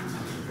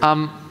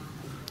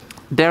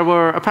 There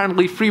were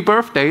apparently 3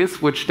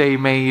 birthdays, which they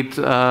made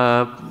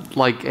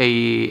like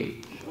a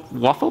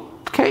waffle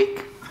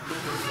cake.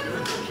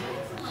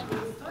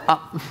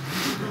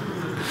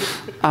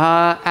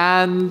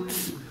 And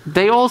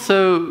they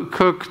also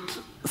cooked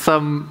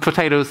some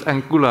potatoes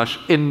and goulash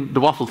in the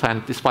waffle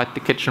tent, despite the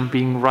kitchen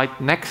being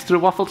right next to the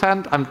waffle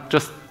tent. I'm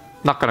just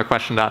not going to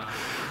question that.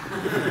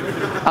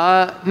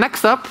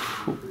 Next up,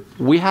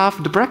 we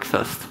have the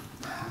breakfast.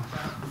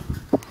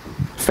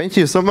 Thank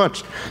you so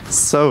much.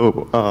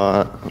 So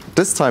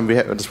this time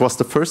this was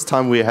the first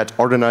time we had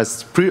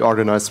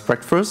pre-organized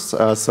breakfast.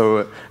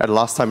 So at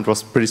last time it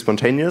was pretty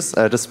spontaneous.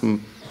 This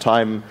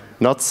time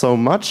not so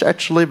much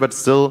actually, but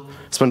still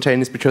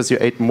spontaneous because you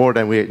ate more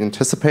than we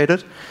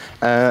anticipated.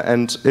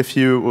 And if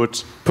you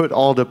would put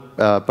all the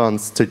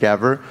buns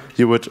together,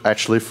 you would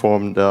actually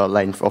form the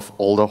length of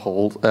all the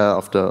whole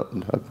of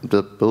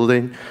the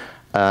building.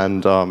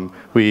 And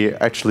we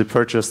actually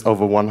purchased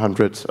over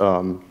 100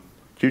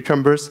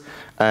 cucumbers,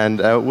 and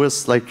it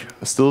was like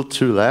still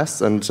too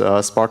less. And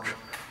Spark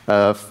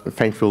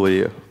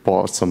thankfully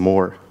bought some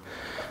more.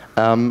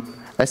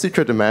 As you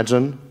could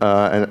imagine,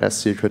 and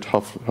as you could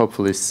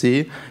hopefully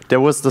see, there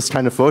was this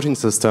kind of voting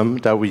system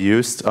that we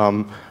used.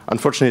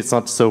 Unfortunately, it's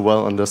not so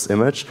well on this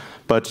image,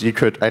 but you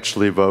could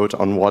actually vote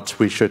on what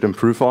we should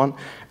improve on.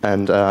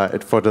 And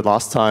for the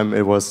last time,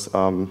 it was,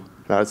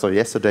 so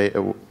yesterday,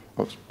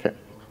 okay.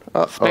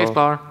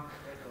 Spacebar.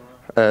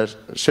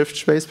 Shift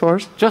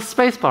spacebar? Just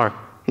spacebar.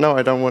 No,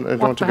 I don't want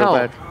to go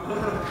back.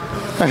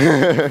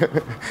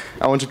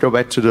 I want to go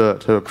back to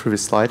the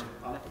previous slide.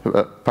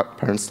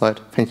 Parent slide,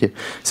 thank you.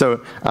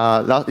 So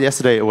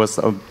yesterday it was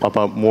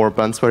about more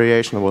buns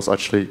variation. It was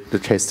actually the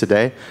case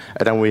today.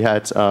 And then we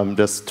had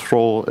this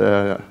troll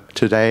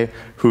today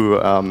who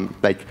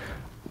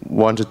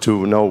wanted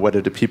to know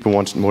whether the people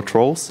wanted more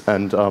trolls.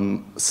 And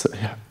so,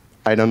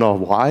 I don't know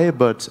why,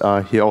 but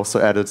he also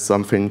added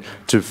something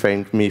to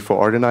thank me for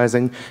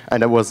organizing.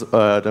 And that was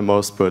the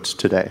most put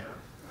today.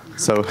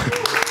 So.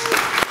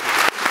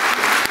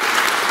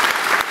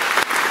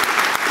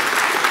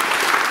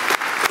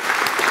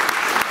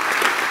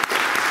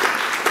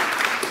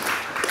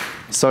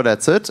 So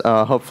that's it.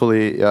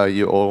 Hopefully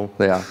you all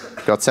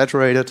got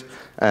saturated.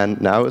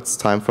 And now it's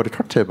time for the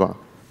cocktail bar.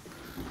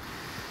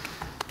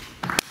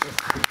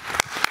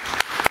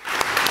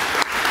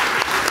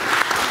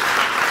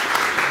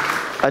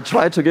 I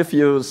tried to give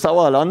you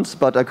Sauerland,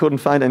 but I couldn't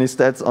find any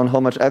stats on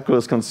how much alcohol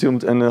is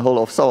consumed in the whole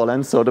of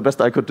Sauerland. So the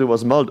best I could do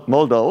was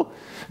Moldau.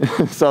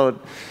 So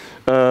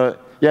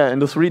in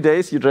the 3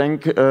 days you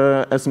drank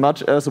as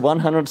much as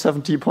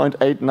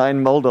 170.89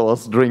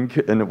 Moldauers drink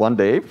in 1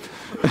 day.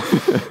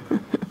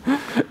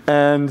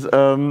 And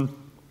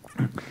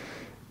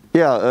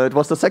it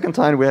was the second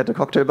time we had a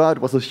cocktail bar.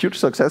 It was a huge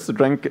success. You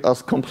drank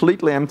us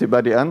completely empty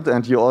by the end,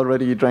 and you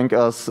already drank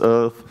us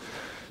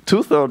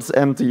 2/3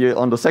 empty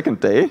on the second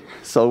day.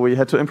 So we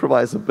had to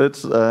improvise a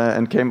bit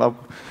and came up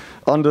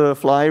on the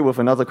fly with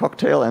another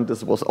cocktail, and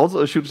this was also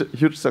a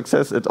huge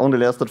success. It only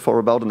lasted for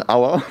about an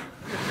hour.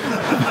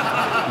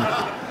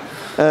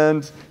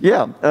 And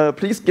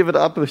please give it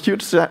up a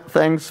huge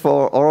thanks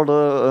for all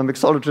the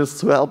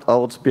mixologists who helped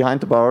out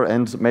behind the bar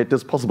and made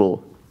this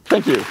possible.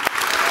 Thank you.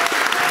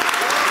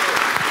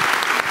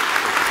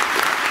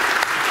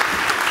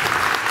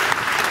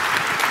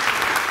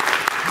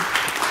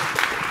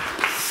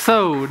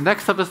 So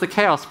next up is the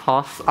Chaos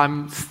Pass.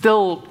 I'm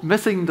still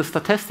missing the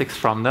statistics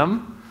from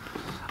them.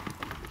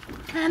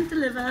 Can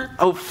deliver.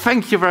 Oh,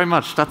 thank you very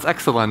much. That's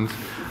excellent.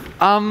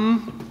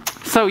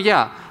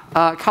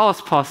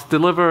 Chaos Pass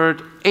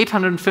delivered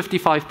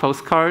 855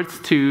 postcards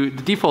to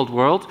the default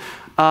world.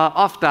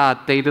 Of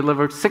that, they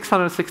delivered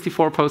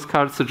 664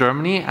 postcards to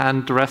Germany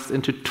and the rest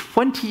into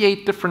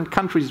 28 different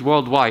countries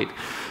worldwide.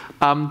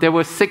 There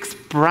were 6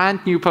 brand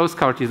new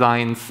postcard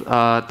designs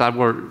that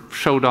were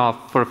showed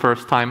off for the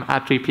first time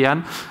at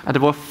 3PN, and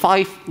there were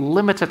 5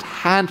 limited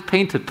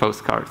hand-painted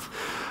postcards.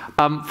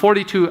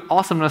 42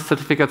 awesomeness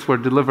certificates were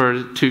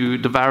delivered to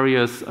the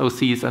various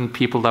OCs and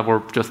people that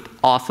were just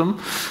awesome.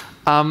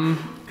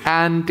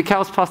 And the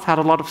Chaos Pass had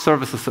a lot of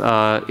services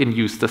in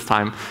use this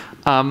time.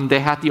 They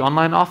had the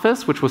online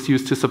office, which was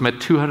used to submit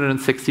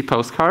 260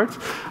 postcards.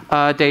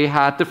 They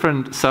had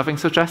different serving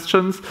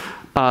suggestions,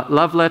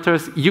 love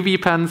letters, UV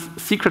pens,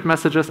 secret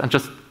messages, and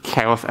just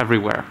chaos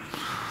everywhere.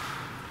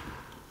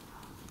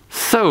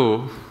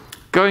 So,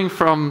 going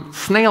from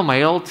snail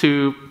mail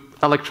to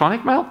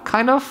electronic mail,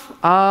 kind of,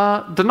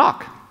 the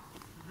knock.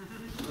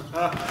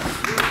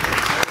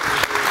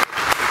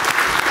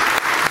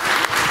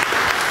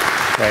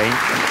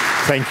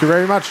 Thank you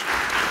very much.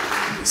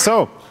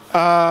 So,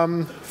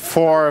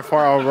 for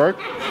our work.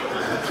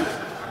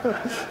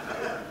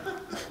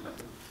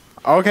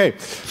 Okay,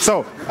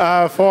 so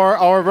for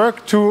our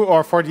work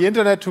for the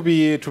internet to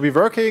be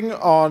working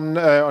on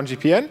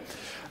GPN,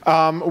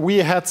 we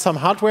had some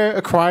hardware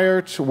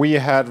acquired. We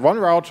had one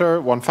router,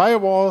 one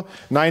firewall,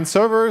 9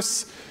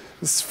 servers,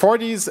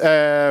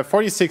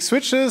 46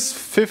 switches,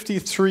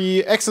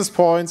 53 access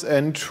points,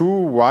 and 2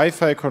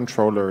 Wi-Fi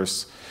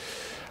controllers.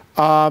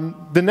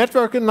 The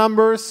network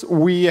numbers,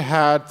 we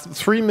had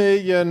 3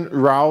 million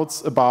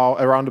routes,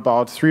 around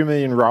about 3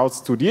 million routes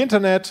to the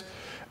internet,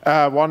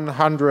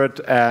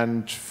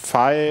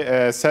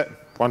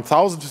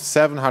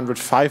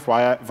 1,705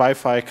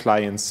 Wi-Fi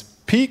clients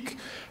peak,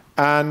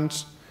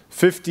 and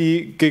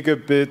 50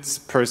 gigabits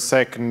per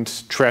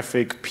second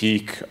traffic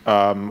peak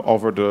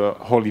over the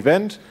whole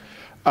event,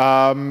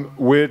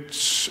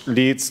 which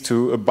leads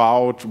to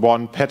about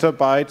 1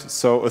 petabyte,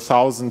 so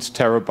 1,000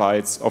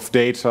 terabytes of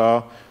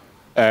data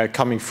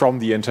coming from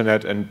the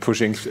internet and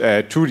pushing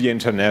to the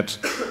internet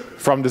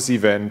from this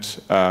event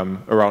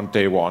around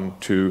day 1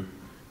 to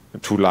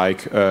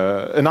like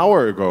an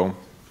hour ago.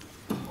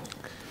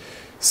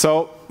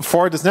 So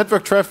for this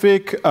network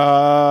traffic,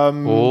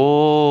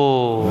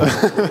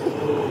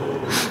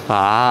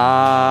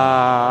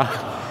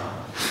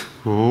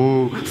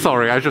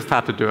 Sorry, I just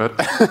had to do it.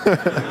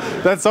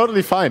 That's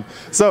totally fine.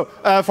 So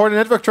for the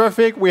network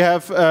traffic, we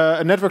have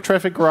a network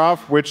traffic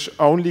graph which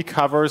only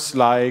covers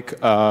like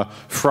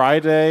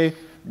Friday.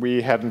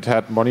 We hadn't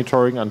had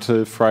monitoring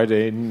until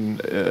Friday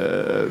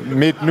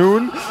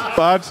mid-noon,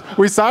 but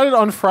we started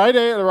on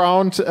Friday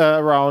around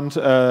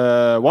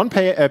 1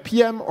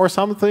 p.m. or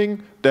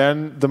something.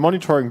 Then the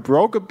monitoring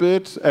broke a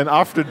bit, and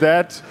after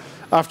that,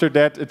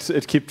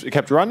 it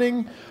kept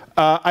running.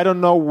 I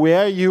don't know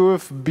where you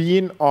have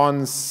been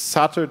on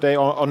Saturday,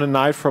 on a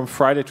night from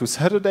Friday to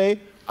Saturday.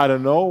 I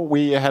don't know.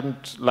 We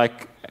hadn't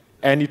like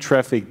any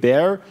traffic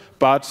there,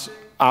 but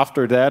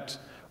after that,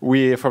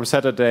 from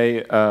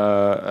Saturday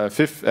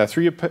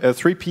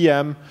 3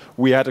 p.m.,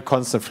 we had a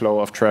constant flow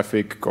of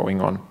traffic going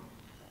on.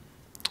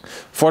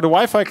 For the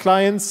Wi-Fi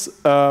clients,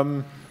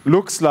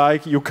 looks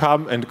like you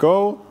come and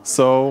go.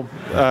 So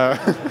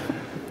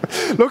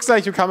looks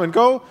like you come and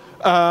go.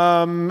 We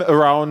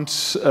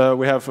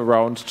have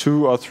around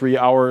 2 or 3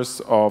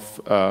 hours of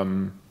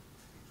 2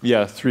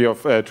 or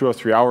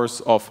 3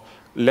 hours of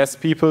less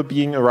people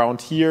being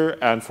around here,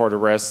 and for the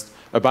rest,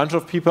 a bunch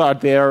of people are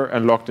there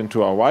and logged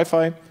into our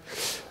Wi-Fi.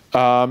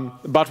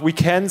 But we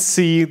can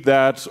see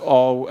that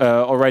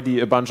already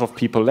a bunch of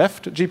people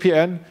left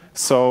GPN,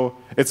 so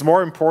it's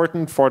more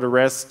important for the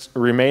rest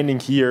remaining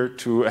here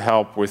to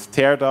help with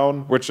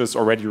teardown, which is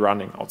already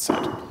running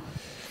outside.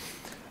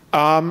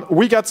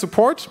 We got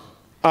support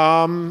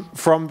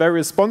from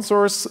various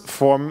sponsors,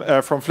 from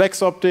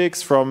Flex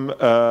Optics, from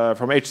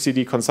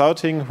HCD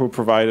Consulting, who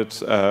provided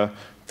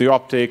the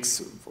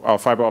optics, our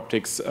fiber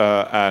optics,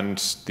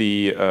 and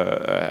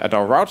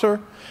our router.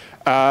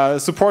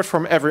 Support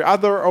from every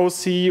other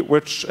OC,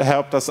 which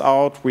helped us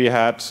out. We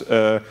had,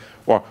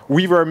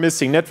 we were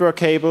missing network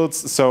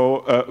cables,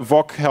 so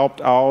VOC helped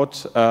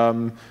out.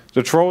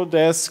 The Troll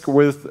Desk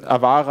with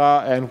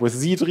Avara and with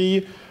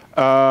Zidri,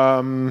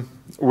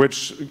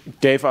 which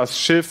gave us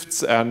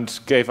shifts and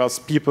gave us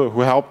people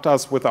who helped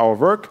us with our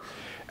work.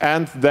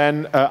 And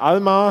then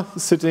Alma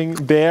sitting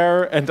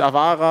there and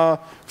Avara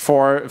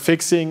for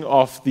fixing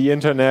of the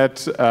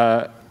internet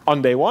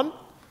on day 1.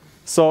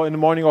 So in the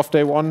morning of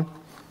day 1,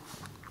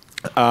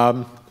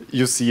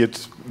 you see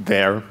it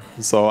there.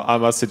 So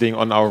Alma sitting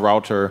on our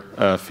router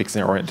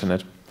fixing our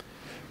internet.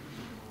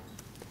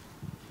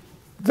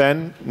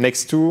 Then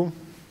next to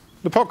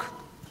the POC.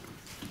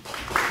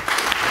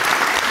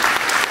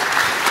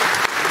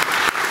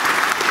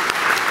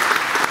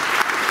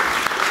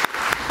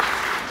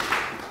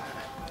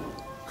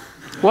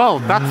 Well,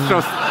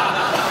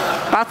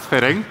 that's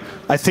fitting.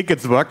 I think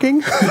it's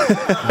working.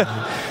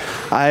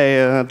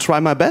 I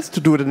try my best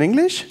to do it in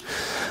English.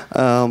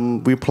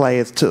 We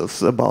placed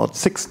about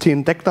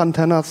 16 decked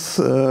antennas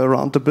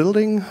around the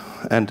building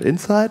and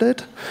inside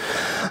it.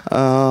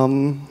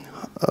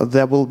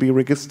 There will be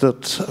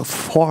registered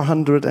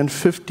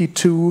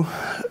 452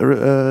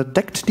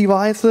 decked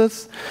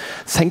devices.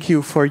 Thank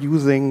you for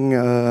using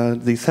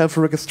the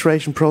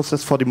self-registration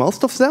process for the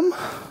most of them.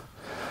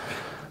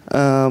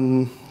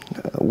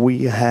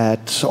 We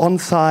had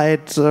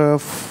on-site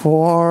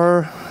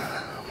 4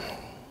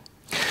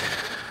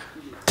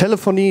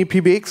 telephony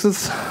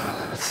PBXs.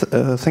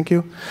 Thank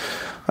you.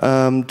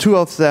 2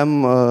 of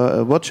them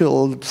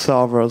virtual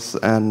servers,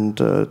 and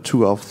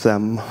 2 of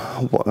them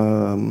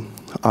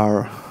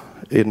are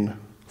in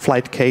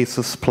flight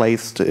cases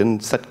placed in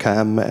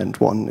ZCAM, and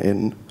 1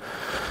 in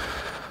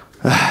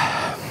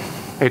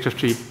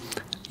HFG.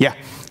 Yeah,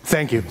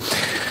 thank you.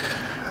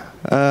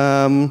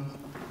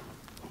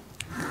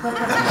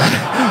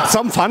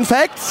 Some fun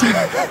facts.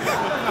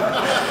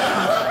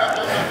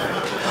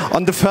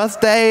 On the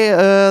first day,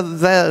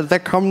 there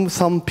come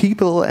some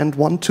people and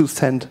want to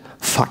send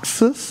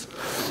faxes.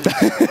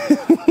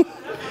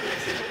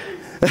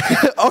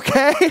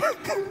 Okay.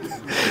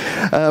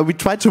 We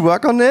tried to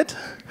work on it.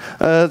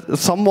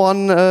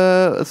 Someone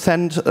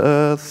sent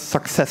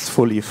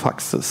successfully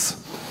faxes.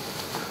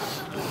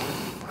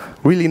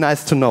 Really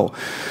nice to know.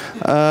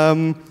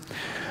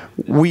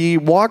 We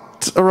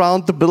walked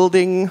around the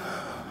building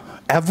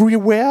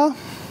everywhere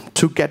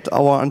to get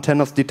our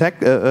antennas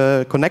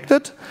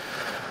connected,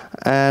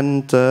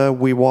 and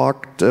we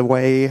walked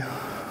away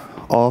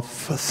of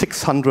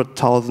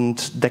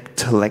 600,000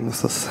 decked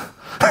lengths.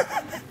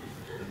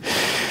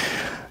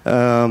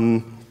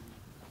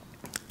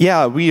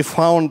 Yeah, we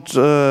found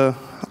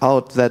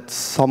out that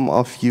some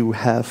of you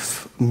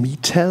have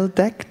metal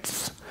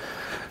decks.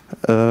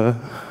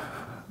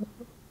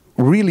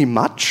 Really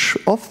much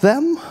of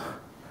them.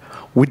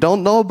 We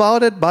don't know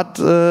about it, but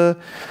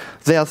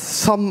there are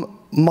some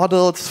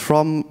models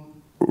from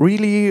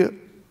really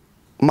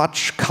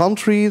much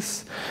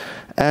countries,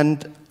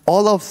 and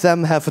all of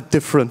them have a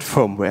different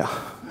firmware.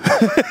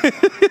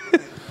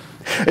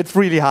 It's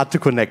really hard to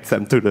connect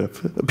them to the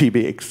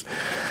PBX.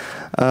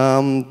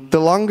 The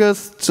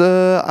longest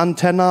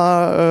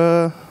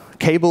antenna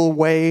cable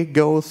way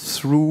goes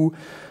through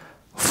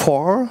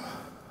 4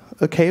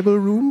 cable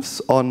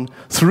rooms on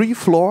 3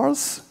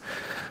 floors,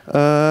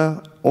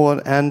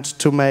 and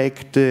to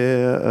make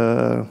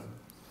the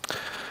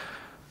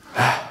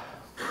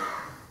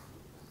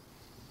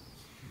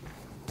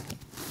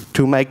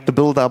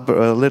build-up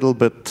a little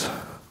bit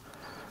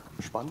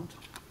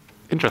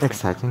interesting.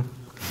 Exciting.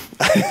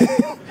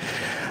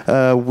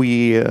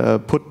 We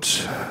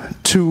put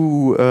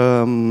 2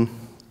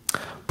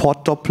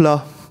 port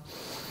Doppler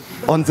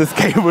on this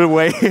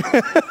cableway.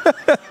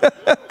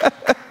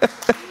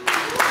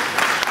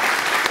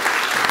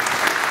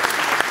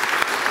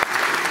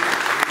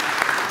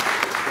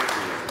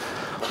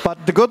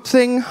 But the good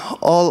thing,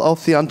 all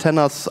of the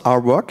antennas are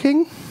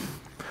working.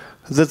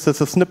 This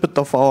is a snippet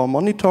of our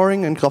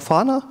monitoring in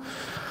Grafana.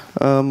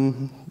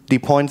 The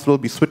points will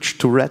be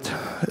switched to red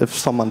if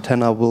some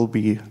antenna will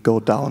go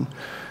down.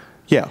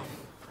 Yeah.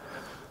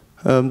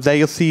 There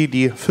you see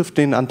the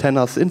 15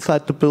 antennas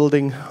inside the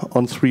building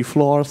on 3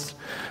 floors,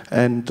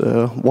 and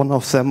one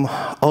of them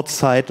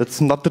outside. It's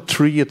not the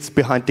tree, it's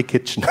behind the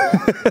kitchen.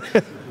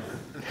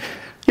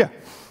 Yeah.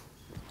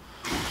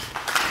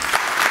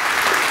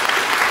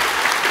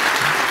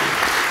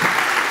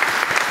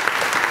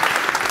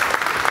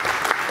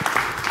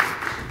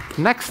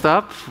 Next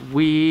up,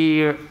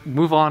 we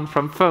move on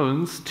from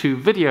phones to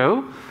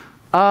video,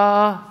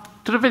 to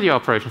the Video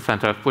Operations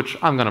Center, which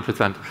I'm going to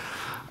present.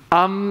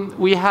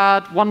 We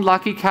had one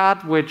lucky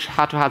cat which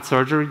had to have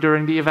surgery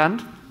during the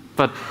event,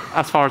 but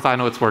as far as I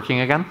know, it's working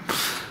again.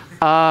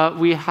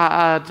 We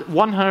had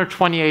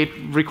 128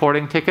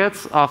 recording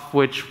tickets, of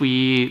which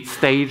we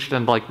staged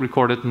and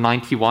recorded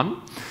 91.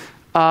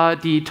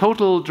 The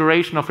total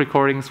duration of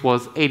recordings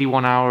was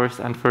 81 hours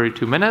and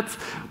 32 minutes.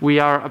 We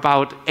are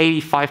about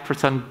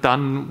 85%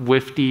 done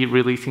with the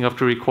releasing of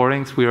the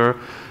recordings. We are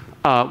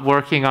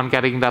working on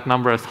getting that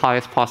number as high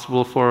as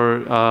possible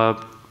for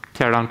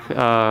Teardown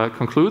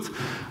concludes.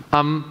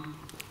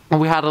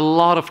 We had a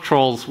lot of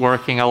trolls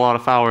working a lot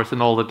of hours in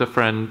all the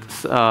different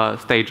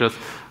stages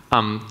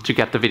to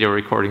get the video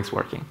recordings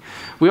working.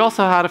 We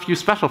also had a few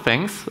special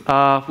things.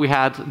 We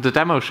had the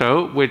demo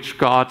show, which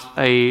got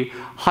a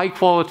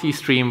high-quality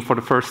stream for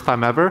the first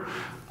time ever.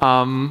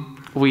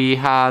 We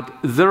had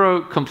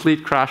 0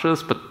 complete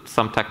crashes, but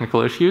some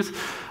technical issues.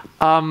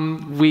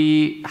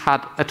 We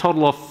had a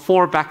total of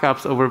 4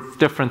 backups over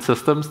different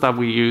systems that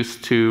we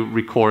used to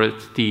record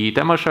the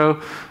demo show,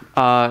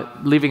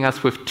 leaving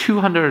us with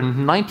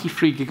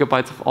 293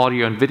 gigabytes of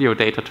audio and video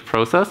data to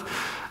process.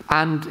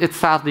 And it's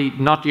sadly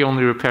not the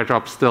only repair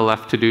job still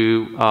left to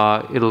do.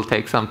 It'll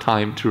take some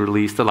time to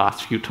release the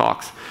last few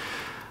talks.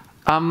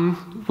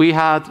 We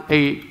had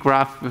a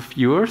graph with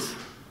viewers.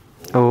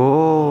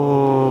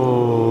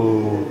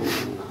 Oh.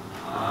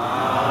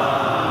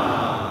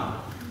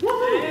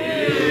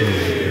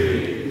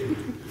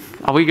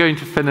 Are we going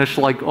to finish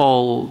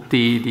all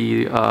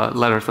the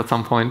letters at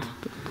some point?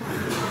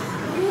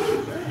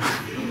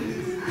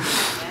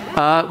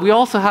 We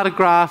also had a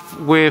graph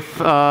with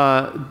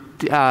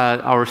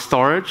our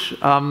storage.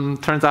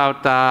 Turns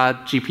out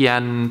that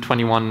GPN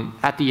 21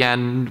 at the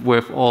end,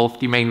 with all of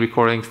the main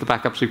recordings, the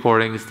backups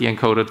recordings, the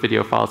encoded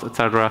video files,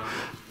 etc.,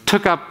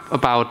 took up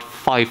about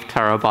 5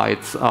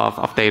 terabytes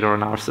of data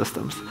on our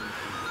systems.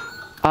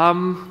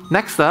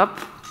 Next up.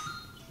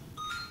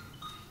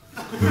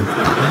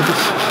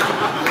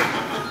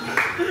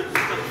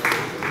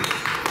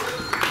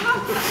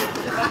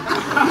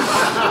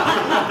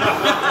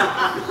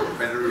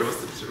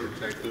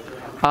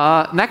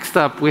 Next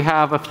up, we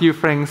have a few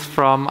things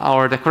from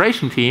our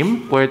decoration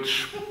team,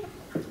 which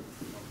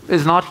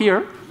is not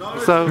here.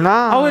 So,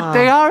 oh,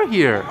 they are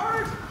here.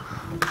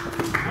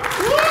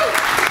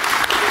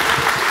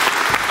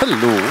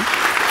 Hello.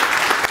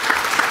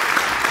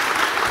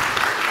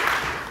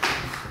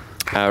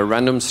 A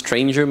random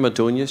stranger,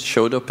 Madonius,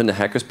 showed up in the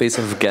hackerspace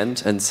of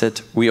Ghent and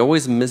said, "We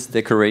always miss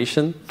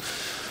decoration."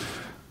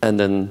 And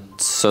then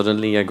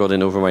suddenly I got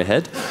in over my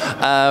head.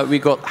 We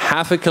got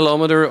 1/2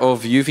 kilometer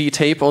of UV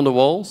tape on the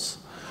walls.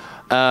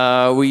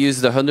 We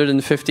used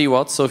 150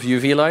 watts of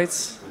UV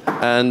lights.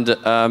 And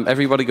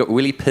everybody got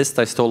really pissed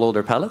I stole all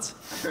their pallets.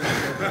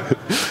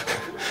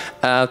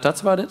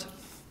 That's about it.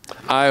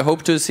 I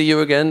hope to see you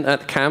again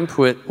at camp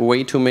with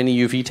way too many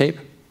UV tape.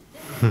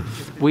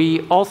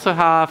 We also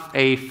have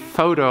a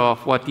photo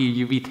of what the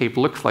UV tape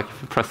looks like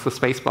if you press the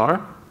spacebar.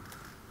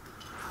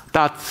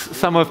 That's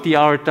some of the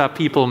art that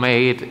people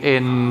made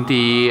in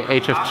the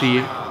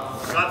HFG.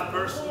 That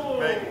person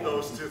made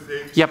those two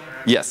things. Yep.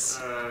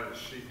 Yes.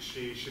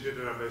 She did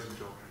an amazing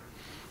job.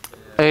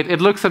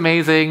 It looks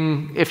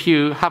amazing if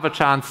you have a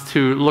chance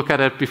to look at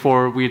it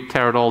before we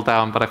tear it all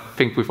down, but I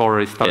think we've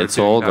already started. It's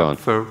all that, gone.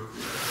 So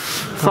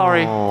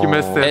sorry, you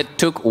missed it. It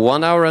took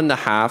 1 hour and a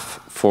half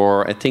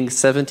for, I think,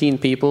 17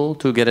 people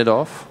to get it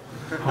off,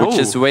 which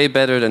is way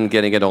better than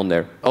getting it on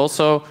there.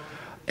 Also,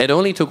 it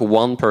only took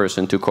one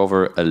person to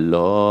cover a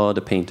lot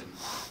of paint.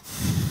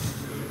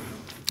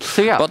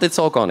 So yeah. But it's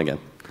all gone again.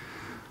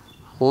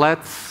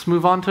 Let's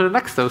move on to the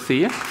next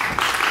OC.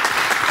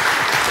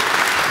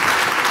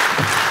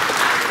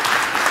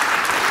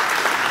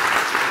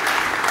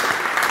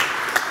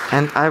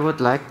 And I would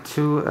like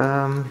to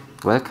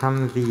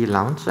welcome the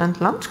launch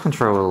and launch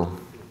control.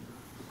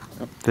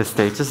 The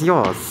stage is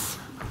yours.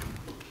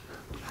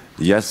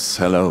 Yes,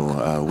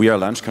 hello. We are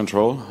Launch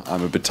Control.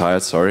 I'm a bit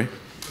tired, sorry.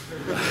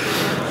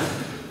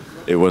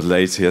 It was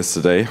late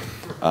yesterday.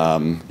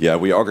 Yeah,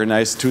 we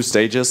organized 2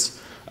 stages,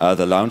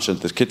 the launch and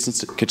the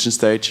kitchen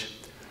stage.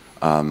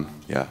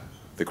 Yeah,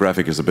 the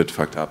graphic is a bit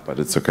fucked up, but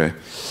it's okay.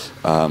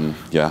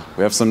 Yeah,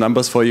 we have some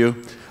numbers for you.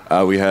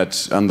 We had,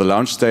 on the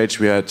launch stage,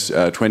 we had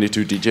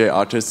 22 DJ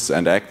artists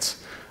and acts,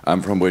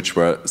 from which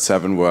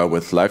 7 were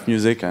with live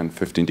music and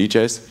 15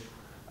 DJs.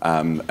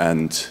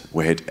 And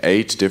we had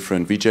 8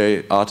 different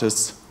VJ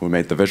artists who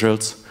made the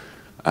visuals.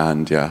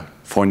 And yeah,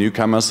 4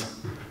 newcomers,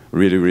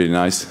 really, really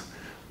nice.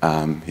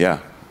 Yeah,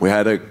 we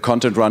had a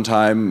content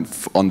runtime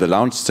on the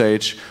launch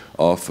stage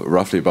of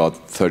roughly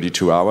about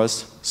 32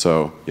 hours.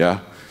 So yeah,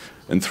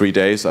 in 3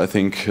 days, I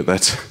think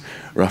that's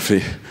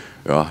roughly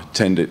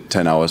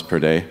 10 hours per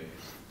day.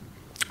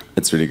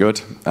 It's really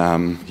good.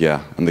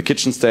 Yeah, on the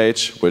kitchen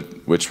stage,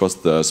 which was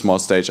the small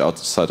stage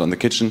outside on the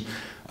kitchen,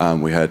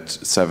 we had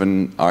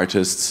 7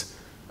 artists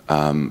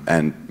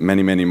and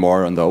many, many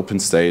more on the open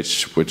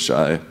stage, which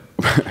I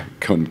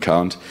couldn't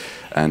count.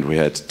 And we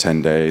had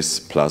 10 days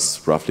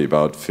plus roughly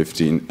about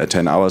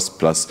 10 hours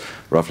plus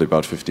roughly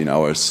about 15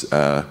 hours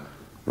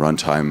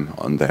runtime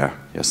on there.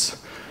 Yes.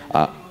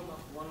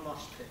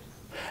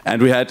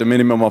 And we had a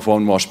minimum of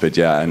 1 mosh pit,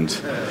 yeah, and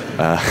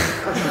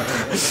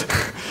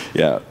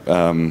yeah,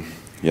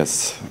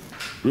 yes.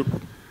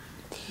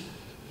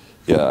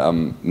 Yeah,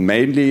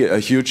 mainly a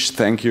huge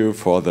thank you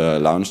for the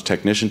launch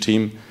technician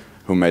team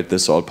who made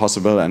this all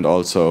possible, and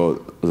also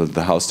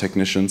the house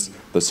technicians.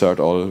 The CERT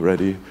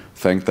already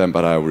thanked them,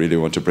 but I really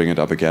want to bring it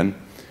up again.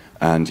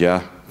 And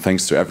yeah,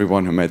 thanks to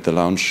everyone who made the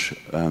launch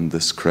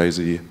this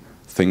crazy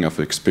thing of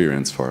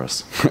experience for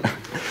us.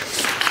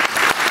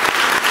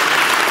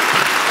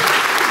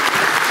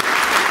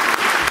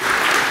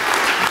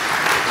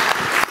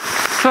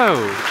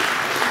 So,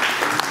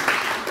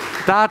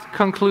 that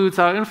concludes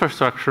our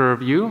infrastructure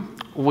review.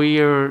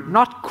 We're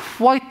not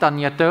quite done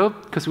yet, though,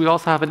 because we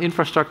also have an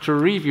infrastructure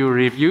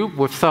review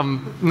with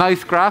some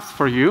nice graphs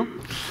for you.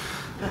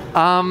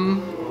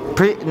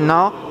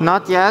 No,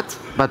 not yet,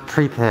 but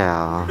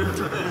prepare.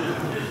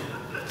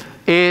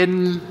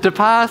 In the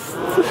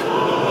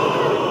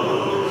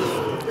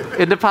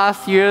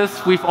past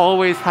years, we've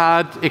always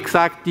had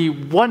exactly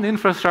 1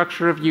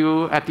 infrastructure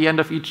review at the end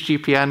of each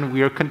GPN.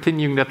 We are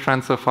continuing that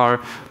trend so far,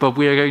 but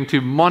we are going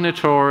to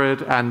monitor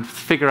it and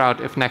figure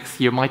out if next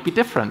year might be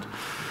different.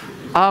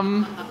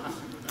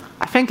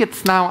 I think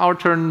it's now our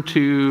turn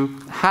to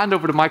hand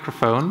over the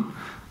microphone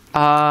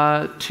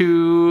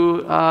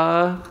to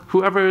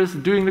whoever is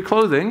doing the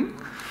closing.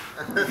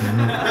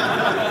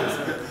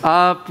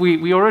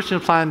 We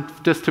originally planned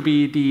this to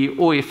be the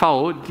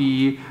OEV,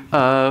 the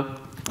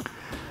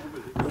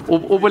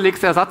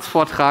Obelix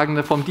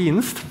Ersatzvortragende vom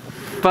Dienst,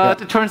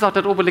 but it turns out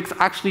that Obelix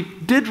actually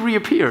did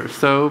reappear,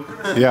 so...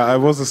 Yeah, I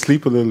was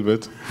asleep a little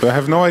bit, but I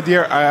have no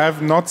idea. I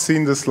have not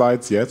seen the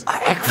slides yet.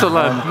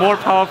 Excellent, more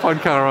PowerPoint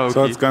karaoke.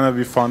 So it's gonna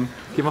be fun.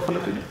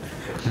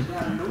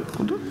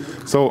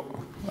 So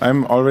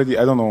I'm already,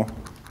 I don't know,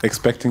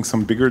 expecting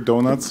some bigger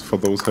donuts for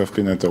those who have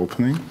been at the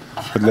opening,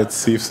 but let's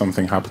see if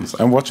something happens.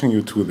 I'm watching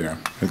you too there.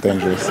 You're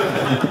dangerous.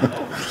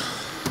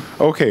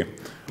 Okay,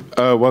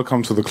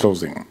 welcome to the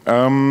closing.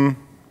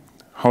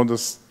 How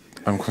does...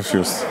 I'm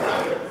confused.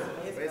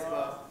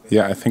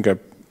 Yeah, I think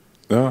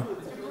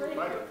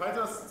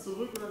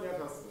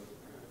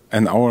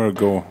an hour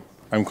ago.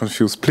 I'm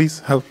confused. Please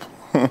help.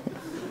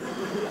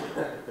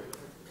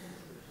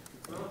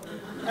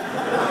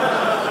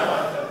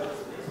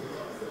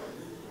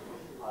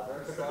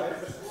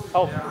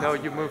 Oh, no,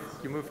 you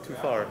moved too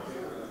far.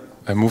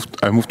 I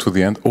moved to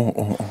the end.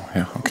 Oh,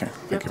 yeah, okay.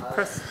 Thank you.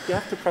 You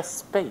have to press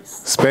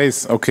space.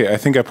 Space, okay, I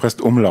think I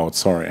pressed umlaut,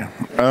 sorry.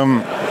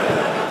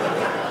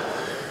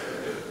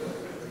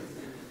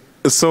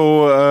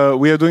 So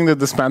we are doing the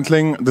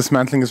dismantling.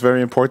 Dismantling is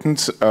very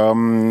important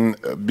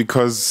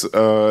because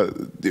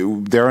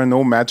there are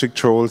no magic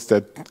trolls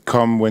that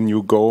come when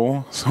you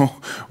go. So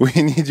we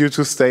need you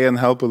to stay and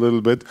help a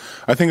little bit.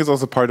 I think it's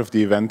also part of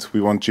the event.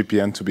 We want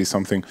GPN to be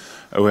something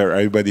where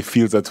everybody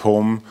feels at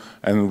home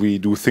and we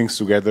do things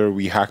together,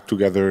 we hack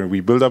together, we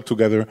build up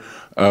together,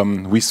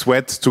 we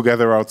sweat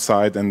together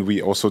outside, and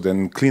we also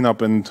then clean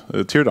up and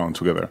tear down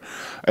together.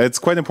 It's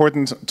quite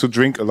important to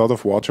drink a lot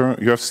of water.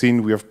 You have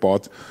seen we have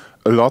bought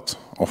a lot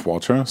of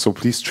water, so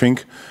please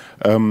drink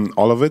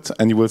all of it,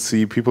 and you will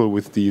see people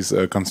with these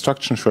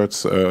construction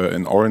shirts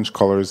in orange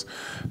colors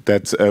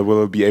that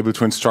will be able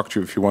to instruct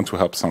you if you want to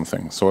help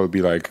something. So it'll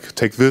be like,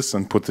 take this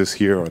and put this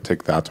here, or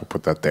take that or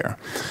put that there.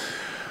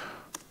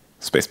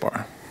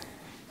 Spacebar.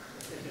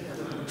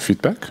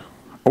 Feedback?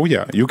 Oh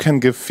yeah, you can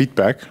give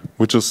feedback,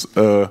 which is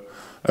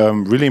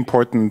really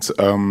important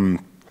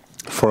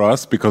for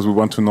us because we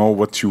want to know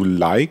what you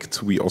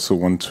liked. We also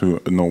want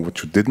to know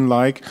what you didn't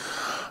like.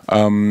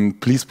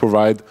 Please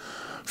provide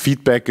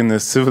feedback in a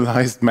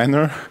civilized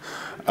manner.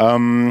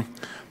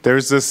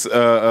 There's this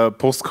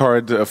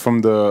postcard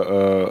from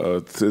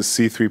the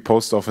C3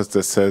 Post Office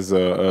that says,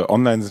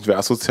 online sind wir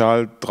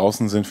asozial,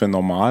 draußen sind wir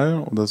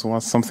normal, oder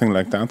sowas, something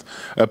like that.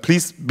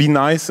 Please be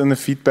nice in the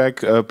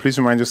feedback. Please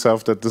remind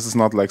yourself that this is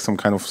not like some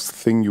kind of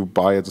thing you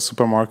buy at the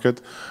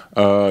supermarket.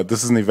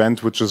 This is an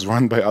event which is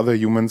run by other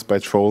humans, by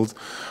trolls,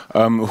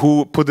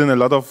 who put in a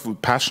lot of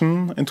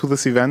passion into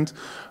this event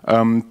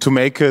to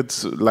make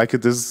it like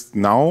it is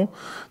now.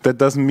 That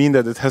doesn't mean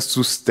that it has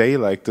to stay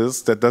like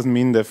this. That doesn't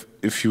mean that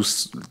if you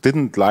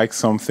didn't like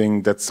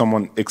something, that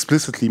someone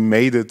explicitly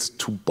made it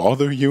to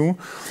bother you.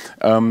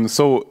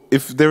 So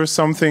if there is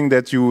something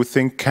that you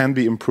think can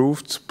be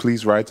improved,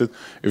 please write it.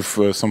 If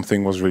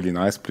something was really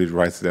nice, please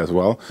write it as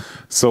well.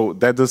 So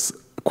that is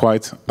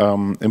quite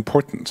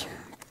important.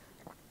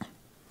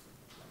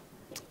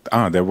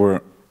 There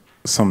were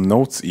some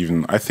notes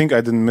even. I think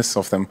I didn't miss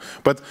of them.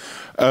 But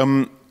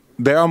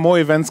there are more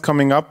events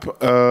coming up.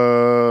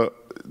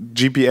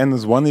 GPN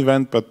is one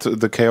event, but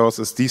the chaos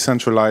is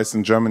decentralized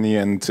in Germany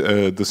and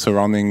the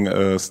surrounding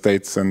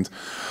states. And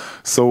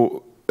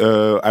so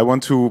I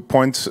want to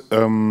point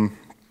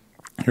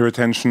your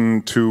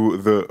attention to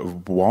the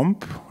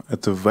WOMP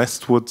at the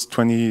Westwood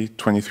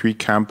 2023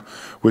 camp,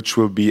 which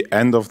will be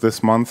end of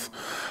this month.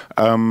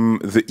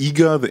 The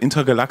IGA, the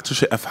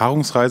Intergalaktische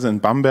Erfahrungsreise in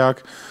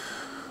Bamberg.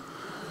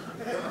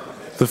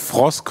 The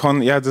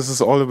FrostCon, yeah, this is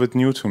all a bit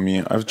new to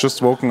me. I've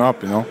just woken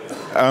up, you know.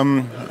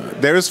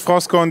 There is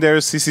FrostCon, there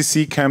is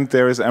CCC Camp,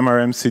 there is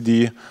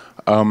MRMCD.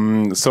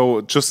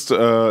 So just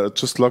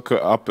look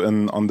up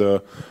on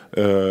the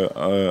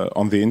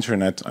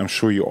internet. I'm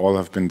sure you all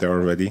have been there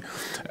already.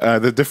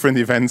 The different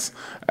events,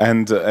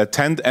 and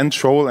attend and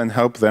troll and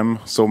help them.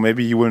 So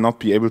maybe you will not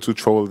be able to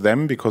troll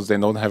them because they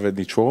don't have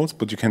any trolls,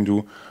 but you can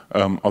do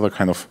other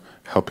kind of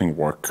helping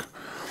work.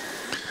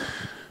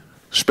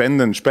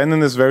 Spenden.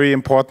 Spenden is very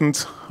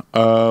important.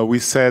 We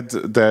said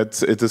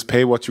that it is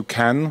pay what you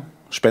can.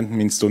 Spenden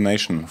means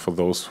donation for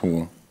those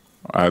who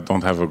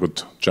don't have a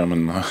good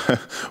German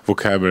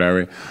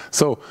vocabulary.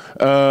 So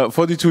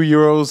 42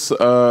 euros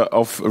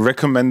of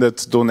recommended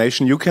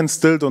donation. You can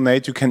still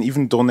donate. You can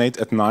even donate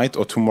at night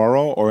or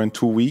tomorrow or in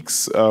 2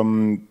 weeks.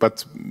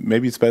 But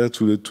maybe it's better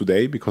to do it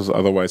today because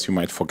otherwise you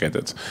might forget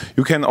it.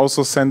 You can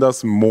also send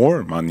us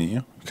more money.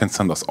 You can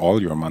send us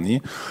all your money.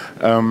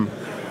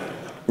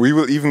 We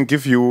will even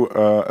give you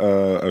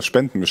a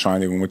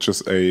Spendenbescheinigung, which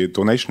is a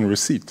donation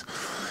receipt.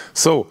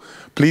 So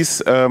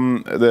please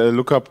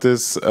look up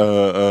this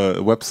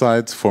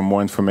website for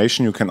more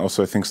information. You can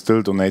also, I think,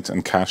 still donate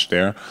in cash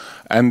there.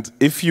 And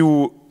if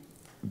you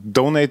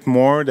donate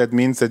more, that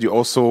means that you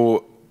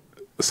also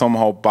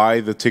somehow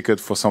buy the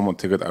ticket for someone.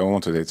 I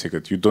want a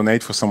ticket. You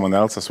donate for someone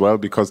else as well,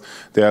 because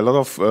there are a lot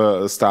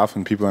of staff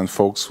and people and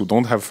folks who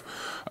don't have,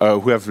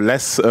 who have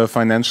less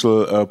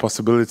financial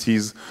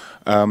possibilities.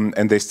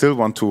 And they still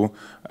want to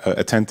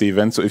attend the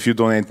event. So if you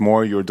donate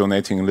more, you're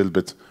donating a little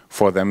bit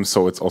for them,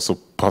 so it's also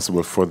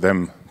possible for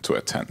them to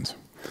attend.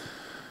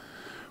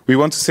 We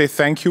want to say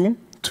thank you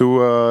to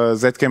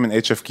Zgame and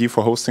HFG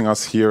for hosting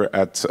us here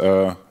at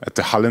the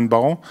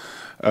Hallenbau.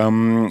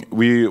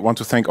 We want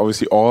to thank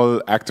obviously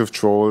all active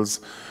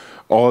trolls,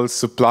 all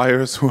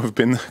suppliers who have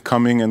been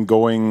coming and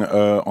going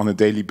on a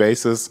daily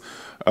basis.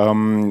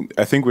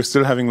 I think we're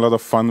still having a lot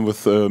of fun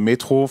with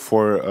Metro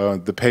for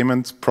the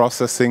payment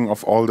processing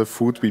of all the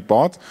food we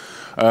bought,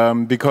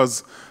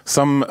 because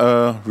some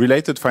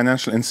related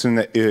financial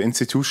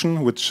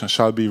institution, which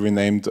shall be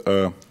renamed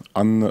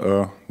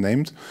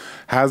unnamed,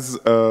 has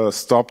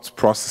stopped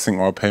processing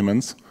our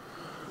payments.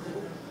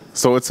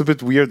 So it's a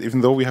bit weird.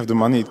 Even though we have the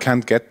money, it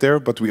can't get there,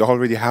 but we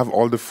already have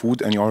all the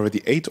food and you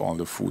already ate all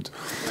the food.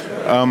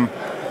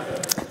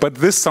 But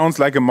this sounds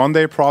like a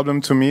Monday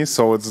problem to me,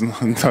 so it's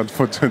not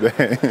for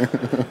today.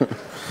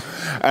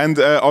 And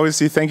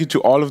obviously, thank you to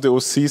all of the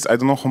OCs. I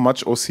don't know how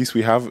much OCs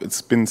we have.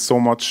 It's been so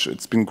much.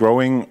 It's been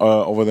growing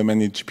over the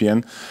many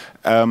GPN.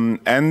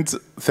 And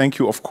thank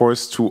you, of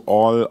course, to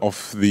all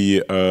of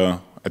the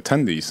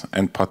attendees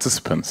and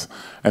participants.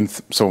 And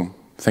so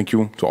thank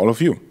you to all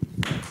of you.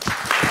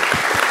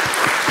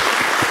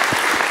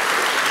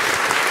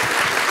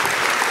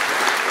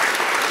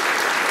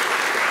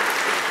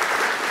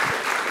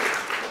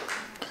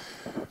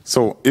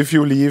 So if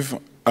you leave,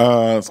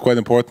 it's quite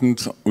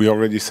important. We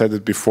already said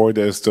it before.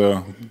 There's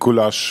the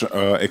Gulasch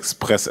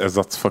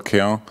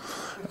Expressersatzverkehr,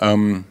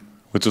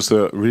 which is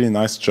a really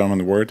nice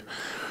German word.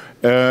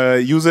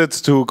 Use it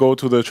to go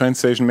to the train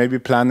station. Maybe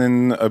plan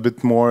in a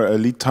bit more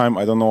lead time.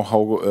 I don't know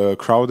how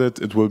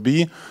crowded it will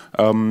be.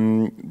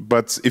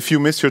 But if you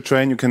miss your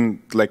train, you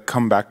can like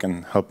come back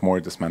and help more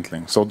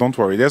dismantling. So don't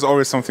worry. There's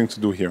always something to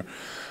do here.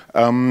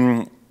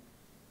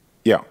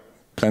 Yeah,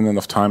 plan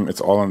enough time. It's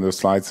all on the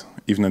slides,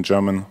 even in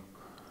German.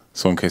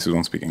 So in case you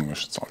don't speak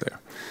English, it's all there.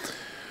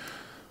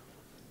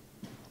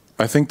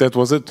 I think that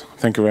was it.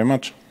 Thank you very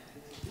much.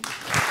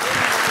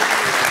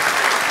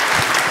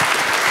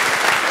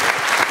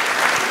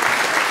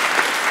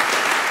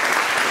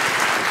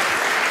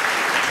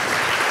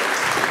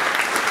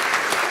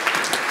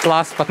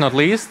 Last but not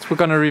least, we're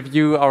going to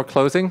review our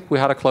closing. We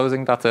had a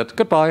closing, that's it.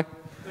 Goodbye.